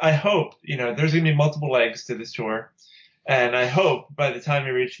 But I hope, there's going to be multiple legs to this tour. And I hope by the time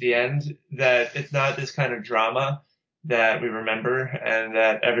we reach the end that it's not this kind of drama that we remember, and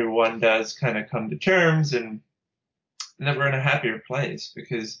that everyone does kind of come to terms, and that we're in a happier place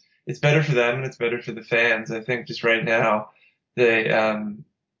because it's better for them and it's better for the fans. I think just right now, they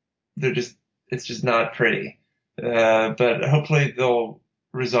they're just it's just not pretty. But hopefully they'll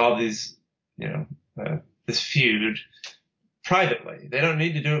resolve these, you know, this feud privately. They don't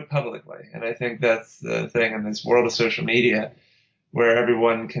need to do it publicly. And I think that's the thing in this world of social media where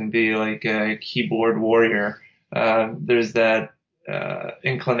everyone can be like a keyboard warrior. There's that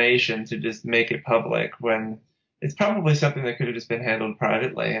inclination to just make it public when it's probably something that could have just been handled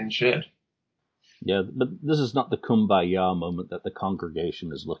privately and should. Yeah, but this is not the kumbaya moment that the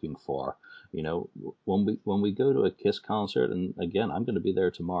congregation is looking for. You know, when we go to a Kiss concert, and again, I'm going to be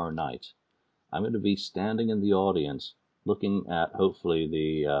there tomorrow night. I'm going to be standing in the audience, looking at hopefully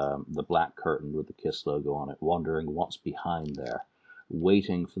the black curtain with the Kiss logo on it, wondering what's behind there,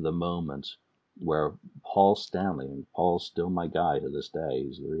 waiting for the moment where Paul Stanley, and Paul's still my guy to this day.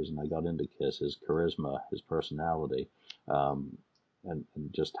 He's the reason I got into Kiss. His charisma, his personality, um, and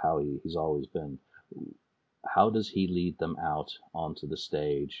just how he's always been. How does he lead them out onto the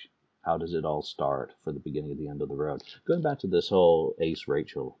stage? How does it all start for the beginning of the end of the road? Going back to this whole Ace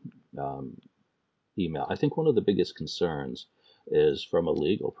Rachel um, email, I think one of the biggest concerns is from a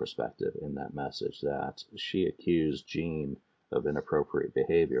legal perspective in that message that she accused Gene of inappropriate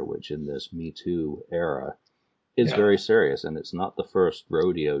behavior, which in this Me Too era is Yeah. very serious. And it's not the first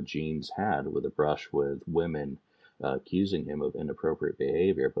rodeo Gene's had with a brush with women accusing him of inappropriate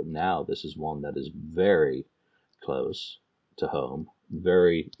behavior. But now this is one that is very close to home,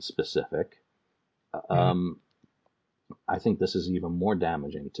 very specific. Mhm. Um, I think this is even more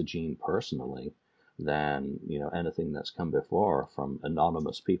damaging to Gene personally than anything that's come before from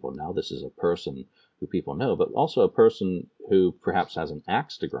anonymous people. Now this is a person who people know, but also a person who perhaps has an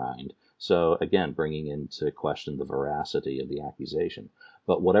axe to grind. So again, bringing into question the veracity of the accusation.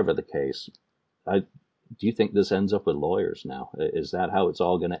 But whatever the case, I, do you think this ends up with lawyers now? Is that how it's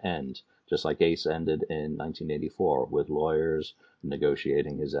all going to end? Just like Ace ended in 1984 with lawyers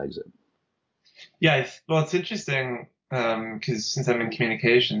negotiating his exit. Yeah. Well, it's interesting because since I'm in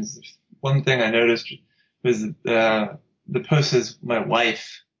communications, one thing I noticed was the post says my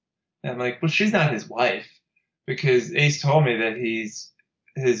wife. And I'm like, well, she's not his wife because Ace told me that he's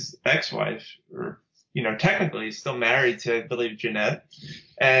his ex-wife, or, technically he's still married to, I believe, Jeanette,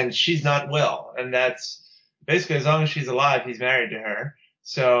 and she's not Will. And that's basically as long as she's alive, he's married to her.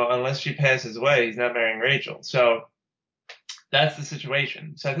 So unless she passes away, he's not marrying Rachel. So that's the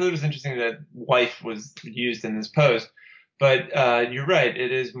situation. So I thought it was interesting that wife was used in this post. But you're right.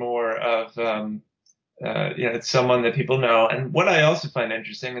 It is more of it's someone that people know. And what I also find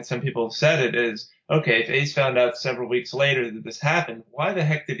interesting, and some people have said it, is okay, if Ace found out several weeks later that this happened, why the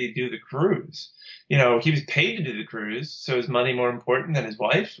heck did he do the cruise? He was paid to do the cruise, so is money more important than his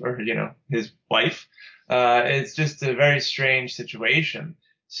wife or, his wife? It's just a very strange situation.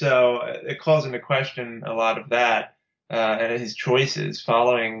 So it calls into question a lot of that, and his choices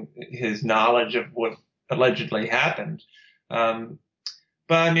following his knowledge of what allegedly happened. Um,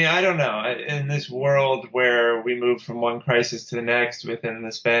 but I mean, I don't know. In this world where we move from one crisis to the next within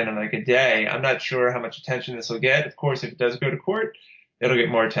the span of like a day, I'm not sure how much attention this will get. Of course, if it does go to court, it'll get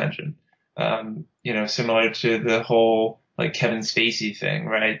more attention. Similar to the whole like Kevin Spacey thing,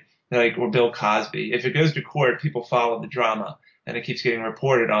 right? Like, or Bill Cosby. If it goes to court, people follow the drama and it keeps getting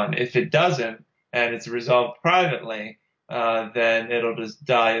reported on. If it doesn't and it's resolved privately, then it'll just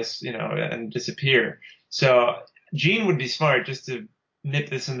die, and disappear. So Gene would be smart just to nip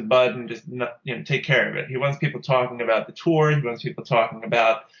this in the bud and just not, take care of it. He wants people talking about the tour. He wants people talking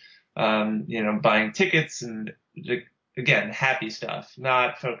about, buying tickets and again, happy stuff,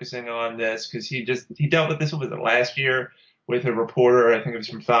 not focusing on this because he dealt with this, what was it, last year with a reporter. I think it was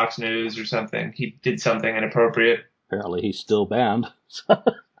from Fox News or something. He did something inappropriate. Apparently, he's still banned.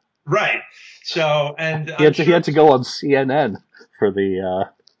 Right. So, and He I'm had sure, to go on CNN for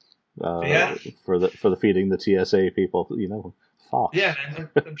yeah, for the feeding the TSA people. yeah, Fox. and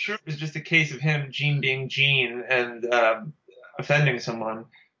I'm sure it was just a case of him, Gene being Gene, and offending someone.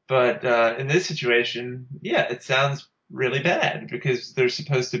 But in this situation, yeah, it sounds really bad because they're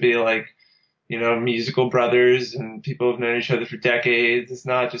supposed to be like, musical brothers and people have known each other for decades. It's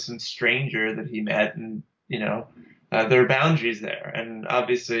not just some stranger that he met, and there are boundaries there. And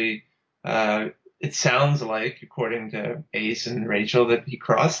obviously, it sounds like, according to Ace and Rachel, that he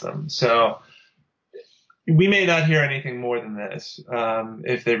crossed them. So we may not hear anything more than this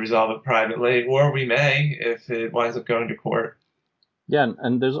if they resolve it privately, or we may if it winds up going to court. Yeah,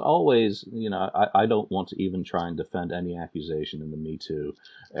 and there's always, I don't want to even try and defend any accusation in the Me Too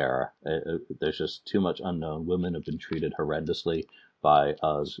era. There's just too much unknown. Women have been treated horrendously by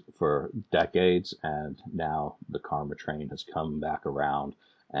us for decades, and now the karma train has come back around,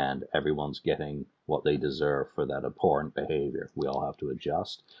 and everyone's getting what they deserve for that abhorrent behavior. We all have to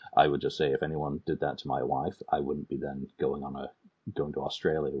adjust. I would just say if anyone did that to my wife, I wouldn't be then going to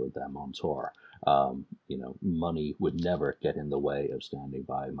Australia with them on tour. Money would never get in the way of standing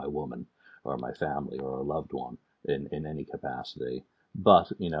by my woman or my family or a loved one in any capacity.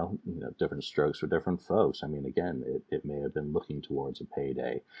 But, different strokes for different folks. I mean, again, it may have been looking towards a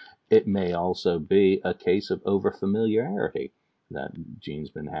payday. It may also be a case of overfamiliarity that Gene's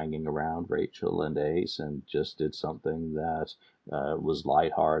been hanging around Rachel and Ace and just did something that was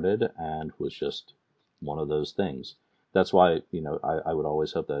lighthearted and was just one of those things. That's why, I would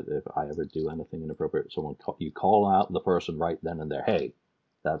always hope that if I ever do anything inappropriate, you call out the person right then and there. Hey,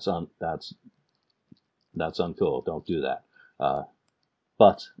 that's uncool. Don't do that. Uh,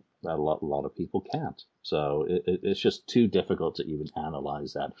 but a lot of people can't. So it's just too difficult to even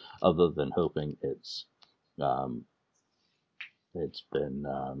analyze that, other than hoping um, it's been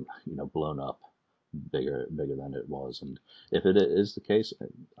blown up bigger than it was. And if it is the case,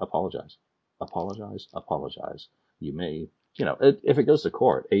 apologize, apologize. You may, if it goes to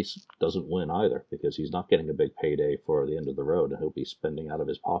court, Ace doesn't win either, because he's not getting a big payday for the end of the road, and he'll be spending out of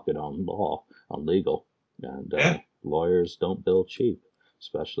his pocket on legal. And Yeah. lawyers don't bill cheap,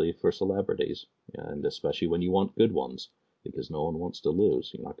 especially for celebrities, and especially when you want good ones, because no one wants to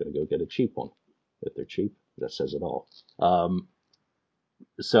lose. You're not going to go get a cheap one. If they're cheap, that says it all.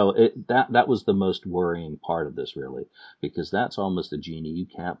 So that was the most worrying part of this, really, because that's almost a genie you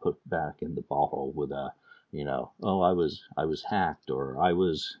can't put back in the bottle with a, oh, I was hacked, or I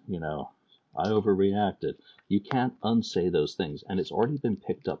overreacted. You can't unsay those things, and it's already been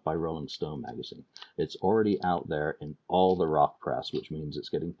picked up by Rolling Stone magazine. It's already out there in all the rock press, which means it's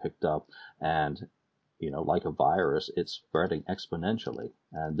getting picked up, and like a virus, it's spreading exponentially.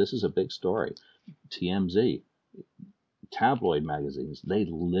 And this is a big story. TMZ, tabloid magazines, they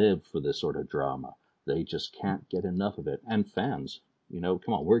live for this sort of drama. They just can't get enough of it. And fans,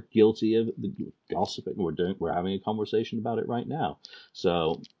 come on, we're guilty of the gossiping. We're having a conversation about it right now.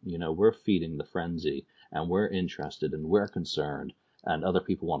 So, we're feeding the frenzy, and we're interested, and we're concerned, and other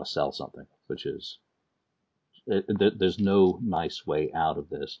people want to sell something, which is, there's no nice way out of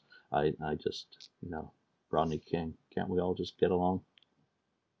this. I just, Rodney King, can't we all just get along?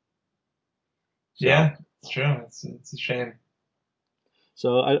 So, Yeah, it's true. It's a shame.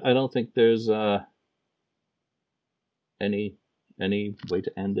 I don't think there's any any way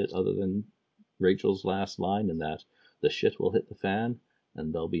to end it other than Rachel's last line, and that the shit will hit the fan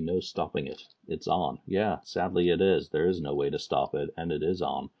and there'll be no stopping it. It's on. Yeah, sadly it is. There is no way to stop it, and it is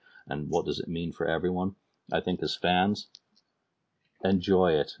on. And what does it mean for everyone? I think as fans,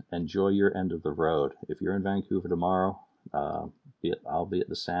 enjoy it. Enjoy your end of the road. If you're in Vancouver tomorrow, I'll be at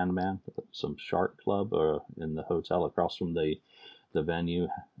the Sandman, some Shark Club, or in the hotel across from the venue,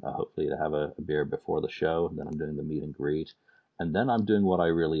 hopefully to have a beer before the show. And then I'm doing the meet and greet. And then I'm doing what I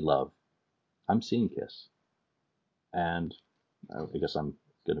really love. I'm seeing Kiss. And I guess I'm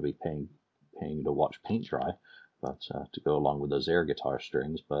going to be paying to watch paint dry, but to go along with those air guitar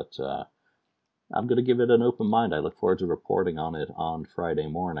strings. But I'm going to give it an open mind. I look forward to reporting on it on Friday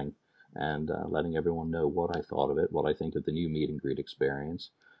morning, and letting everyone know what I thought of it, what I think of the new meet and greet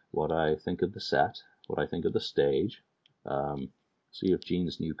experience, what I think of the set, what I think of the stage. See if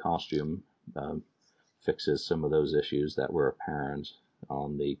Gene's new costume fixes some of those issues that were apparent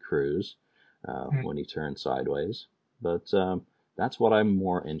on the cruise when he turned sideways. But that's what I'm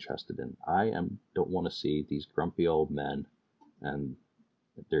more interested in. Don't want to see these grumpy old men and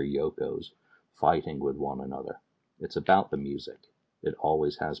their Yokos fighting with one another. It's about the music. It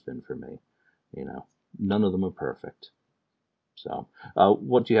always has been for me. None of them are perfect. So,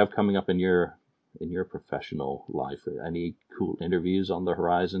 what do you have coming up in your professional life? Any cool interviews on the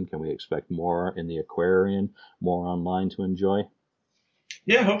horizon? Can we expect more in the aquarium, more online to enjoy?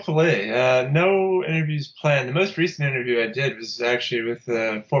 Yeah, hopefully. No interviews planned. The most recent interview I did was actually with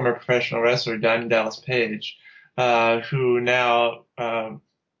the former professional wrestler Diamond Dallas Page, who now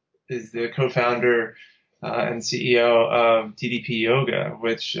is the co-founder and CEO of DDP Yoga,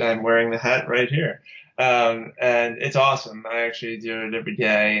 which I'm wearing the hat right here. And it's awesome. I actually do it every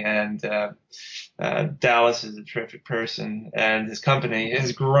day, and Dallas is a terrific person, and his company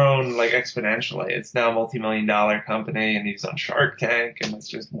has grown like exponentially. It's now a multi-million-dollar company, and he's on Shark Tank, and it's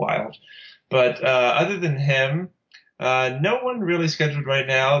just wild. But other than him, No one really scheduled right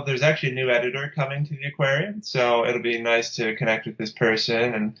now. There's actually a new editor coming to the aquarium, so it'll be nice to connect with this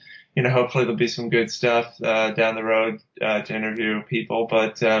person, and hopefully there'll be some good stuff down the road to interview people.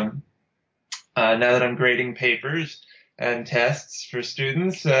 But now that I'm grading papers and tests for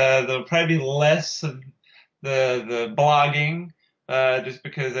students, there'll probably be less of the blogging, just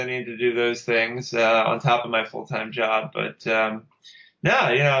because I need to do those things on top of my full-time job. But no,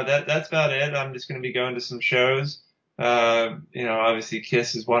 that's about it. I'm just going to be going to some shows. Obviously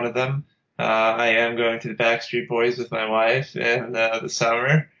Kiss is one of them. I am going to the Backstreet Boys with my wife in the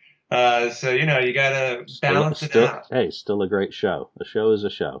summer. So you gotta balance it out. Hey, still a great show. A show is a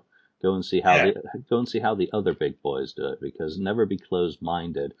show. Go and see how Yeah. the other big boys do it, because never be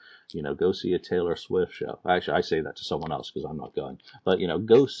closed-minded. Go see a Taylor Swift show. Actually, I say that to someone else because I'm not going. But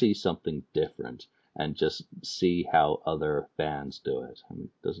go see something different and just see how other bands do it. I mean,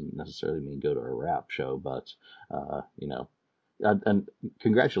 it doesn't necessarily mean go to a rap show, but and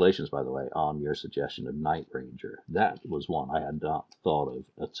congratulations, by the way, on your suggestion of Night Ranger. That was one I had not thought of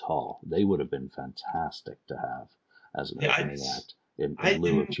at all. They would have been fantastic to have as an Yeah, opening act I in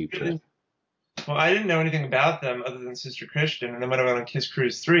lieu of didn't Cheap Trick. really. Well, I didn't know anything about them other than Sister Christian. And then when I went on Kiss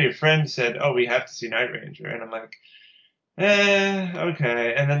Cruise 3, a friend said, "Oh, we have to see Night Ranger." And I'm like,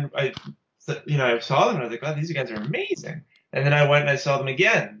 okay. And then I saw them and I was like, "Oh, these guys are amazing." And then I went and I saw them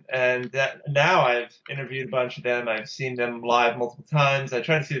again. And now I've interviewed a bunch of them. I've seen them live multiple times. I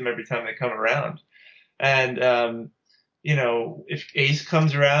try to see them every time they come around. And, if Ace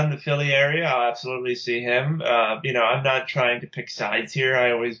comes around the Philly area, I'll absolutely see him. I'm not trying to pick sides here.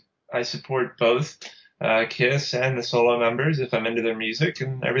 I support both, Kiss and the solo members if I'm into their music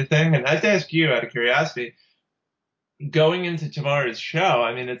and everything. And I have to ask you out of curiosity, going into tomorrow's show,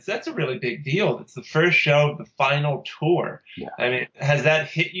 I mean, that's a really big deal. It's the first show of the final tour. Yeah, I mean, has that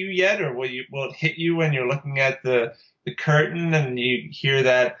hit you yet, or will it hit you when you're looking at the curtain and you hear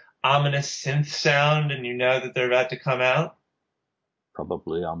that ominous synth sound and you know that they're about to come out?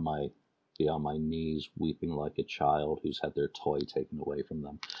 probably be on my knees weeping like a child who's had their toy taken away from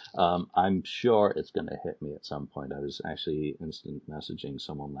them. I'm sure it's going to hit me at some point. I was actually instant messaging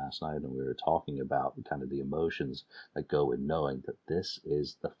someone last night, and we were talking about kind of the emotions that go with knowing that this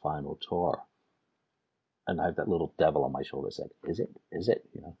is the final tour. And I have that little devil on my shoulder saying, "Is it? Is it?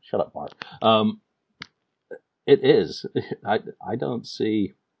 Shut up, Mark." It is. I don't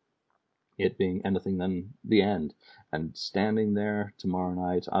see it being anything than the end. And standing there tomorrow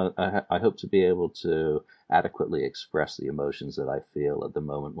night, I hope to be able to adequately express the emotions that I feel at the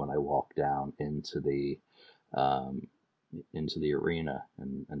moment when I walk down um, into the arena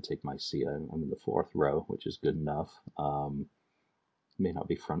and take my seat. I'm in the fourth row, which is good enough. May not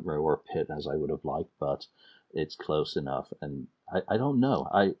be front row or pit as I would have liked, but it's close enough. And I don't know.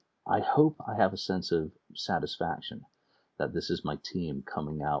 I hope I have a sense of satisfaction that this is my team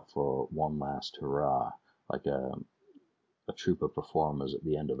coming out for one last hurrah, like a troop of performers at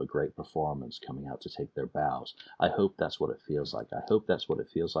the end of a great performance coming out to take their bows. I hope that's what it feels like. I hope that's what it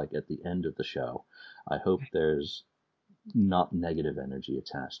feels like at the end of the show. I hope there's not negative energy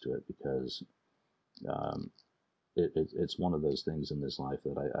attached to it, because um, it's one of those things in this life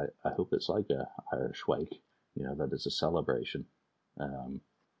that I hope it's like a Irish wake, that it's a celebration. Um,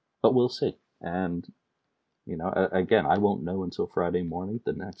 but we'll see. And, again, I won't know until Friday morning.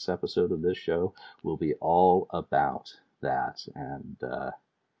 The next episode of this show will be all about that. And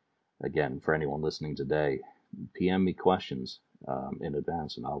again, for anyone listening today, PM me questions in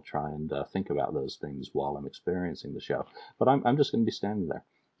advance, and I'll try and think about those things while I'm experiencing the show. But I'm just going to be standing there.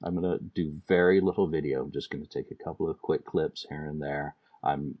 I'm going to do very little video. I'm just going to take a couple of quick clips here and there.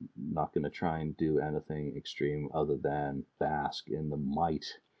 I'm not going to try and do anything extreme other than bask in the might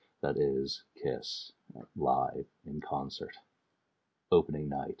that is Kiss live in concert, opening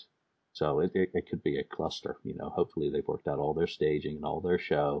night. So it could be a cluster, hopefully they've worked out all their staging and all their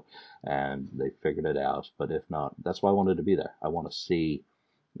show and they figured it out. But if not, that's why I wanted to be there. I want to see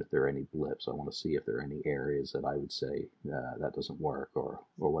if there are any blips. I want to see if there are any areas that I would say that doesn't work, or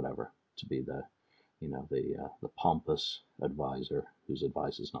whatever, to be the pompous advisor whose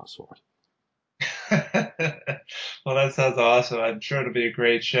advice is not sought. Well, that sounds awesome. I'm sure it'll be a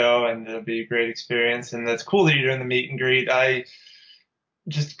great show and it'll be a great experience. And that's cool that you're doing the meet and greet. I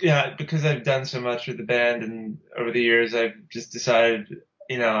just, yeah, because I've done so much with the band and over the years, I've just decided,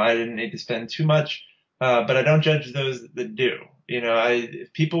 I didn't need to spend too much. But I don't judge those that do.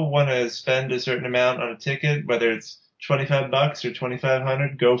 If people want to spend a certain amount on a ticket, whether it's $25 or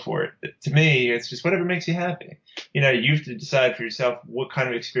 2,500, go for it. To me, it's just whatever makes you happy. You have to decide for yourself what kind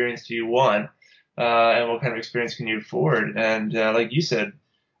of experience do you want, and what kind of experience can you afford. And like you said,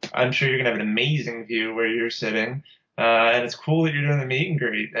 I'm sure you're gonna have an amazing view where you're sitting. And it's cool that you're doing the meet and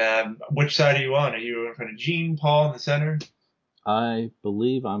greet. Which side are you on? Are you in front of Gene, Paul, in the center? I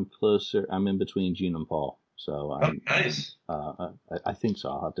believe I'm closer. I'm in between Gene and Paul, so Oh, nice. I think so.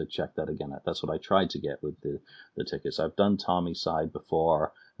 I'll have to check that again. That's what I tried to get with the tickets. I've done Tommy's side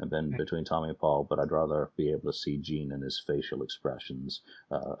before and been between Tommy and Paul, but I'd rather be able to see Gene and his facial expressions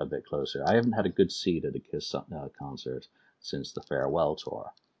a bit closer. I haven't had a good seat at a Kiss concert since the farewell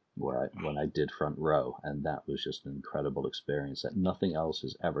tour, when I did front row, and that was just an incredible experience that nothing else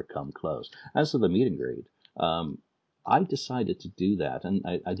has ever come close. As to the meet and greet, I decided to do that, and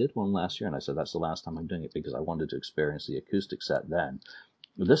I did one last year, and I said that's the last time I'm doing it because I wanted to experience the acoustic set then.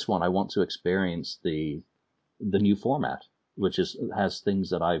 This one, I want to experience the new format, which has things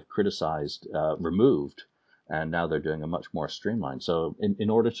that I've criticized removed, and now they're doing a much more streamlined. So in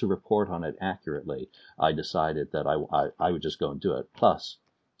order to report on it accurately, I decided that I would just go and do it. Plus,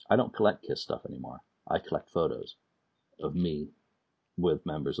 I don't collect Kiss stuff anymore. I collect photos of me with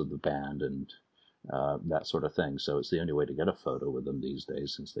members of the band and that sort of thing. So it's the only way to get a photo with them these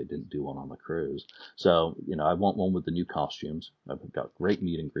days since they didn't do one on the cruise. So, I want one with the new costumes. I've got great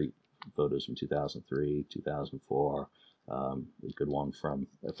meet and greet photos from 2003, 2004,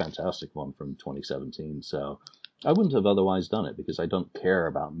 a fantastic one from 2017. So I wouldn't have otherwise done it because I don't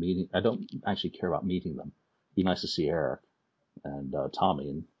actually care about meeting them. It'd be nice to see Eric and Tommy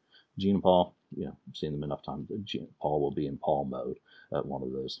and Gene and Paul. I've seen them enough times. Paul will be in Paul mode at one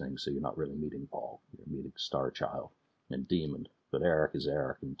of those things, so you're not really meeting Paul. You're meeting Star Child and Demon. But Eric is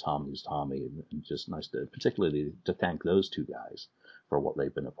Eric and Tommy is Tommy, and just nice particularly to thank those two guys for what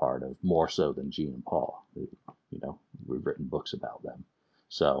they've been a part of, more so than Gene and Paul. We've written books about them.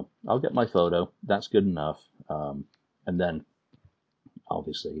 So I'll get my photo. That's good enough. And then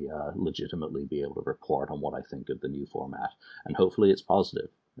obviously legitimately be able to report on what I think of the new format. And hopefully it's positive.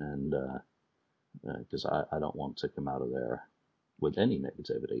 And because I don't want to come out of there with any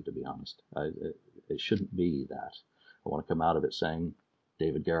negativity, to be honest. It shouldn't be that. I want to come out of it saying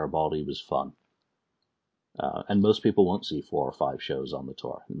David Garibaldi was fun. And most people won't see 4 or 5 shows on the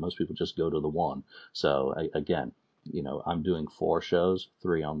tour. Most people just go to the one. So again, I'm doing 4 shows,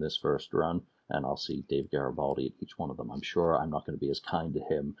 3 on this first run, and I'll see Dave Garibaldi at each one of them. I'm sure I'm not going to be as kind to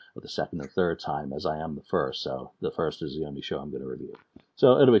him the second and third time as I am the first. So the first is the only show I'm going to review.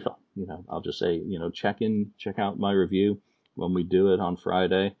 So it'll be fun. I'll just say, check out my review when we do it on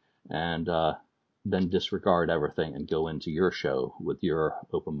Friday, and then disregard everything and go into your show with your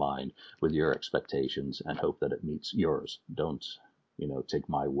open mind, with your expectations, and hope that it meets yours. Don't, take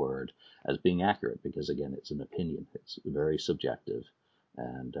my word as being accurate, because again, it's an opinion. It's very subjective.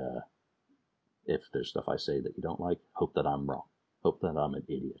 And if there's stuff I say that you don't like, hope that I'm wrong. Hope that I'm an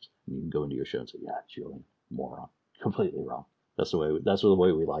idiot. And you can go into your show and say, yeah, Julian, moron. Completely wrong. That's the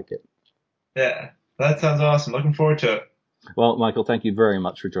way we like it. Yeah, that sounds awesome. Looking forward to it. Well, Michael, thank you very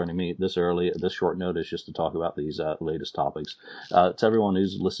much for joining me this early, at this short notice, just to talk about these latest topics. To everyone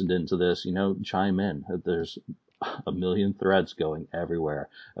who's listened into this, chime in. There's a million threads going everywhere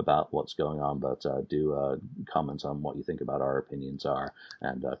about what's going on, but do comment on what you think about our opinions are,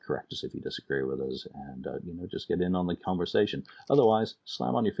 and correct us if you disagree with us, and just get in on the conversation. Otherwise,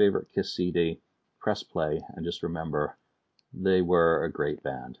 slam on your favorite Kiss CD, press play, and just remember, they were a great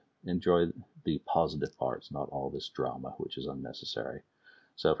band. Enjoy the positive parts, not all this drama, which is unnecessary.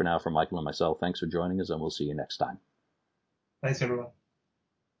 So for now, from Michael and myself, thanks for joining us, and we'll see you next time. Thanks, everyone.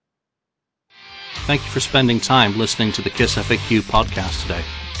 Thank you for spending time listening to the Kiss FAQ podcast today.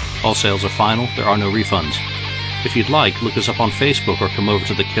 All sales are final. There are no refunds. If you'd like, look us up on Facebook or come over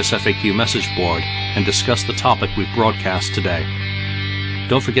to the Kiss FAQ message board and discuss the topic we've broadcast today.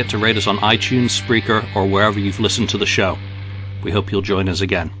 Don't forget to rate us on iTunes, Spreaker, or wherever you've listened to the show. We hope you'll join us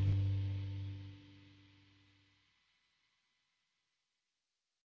again.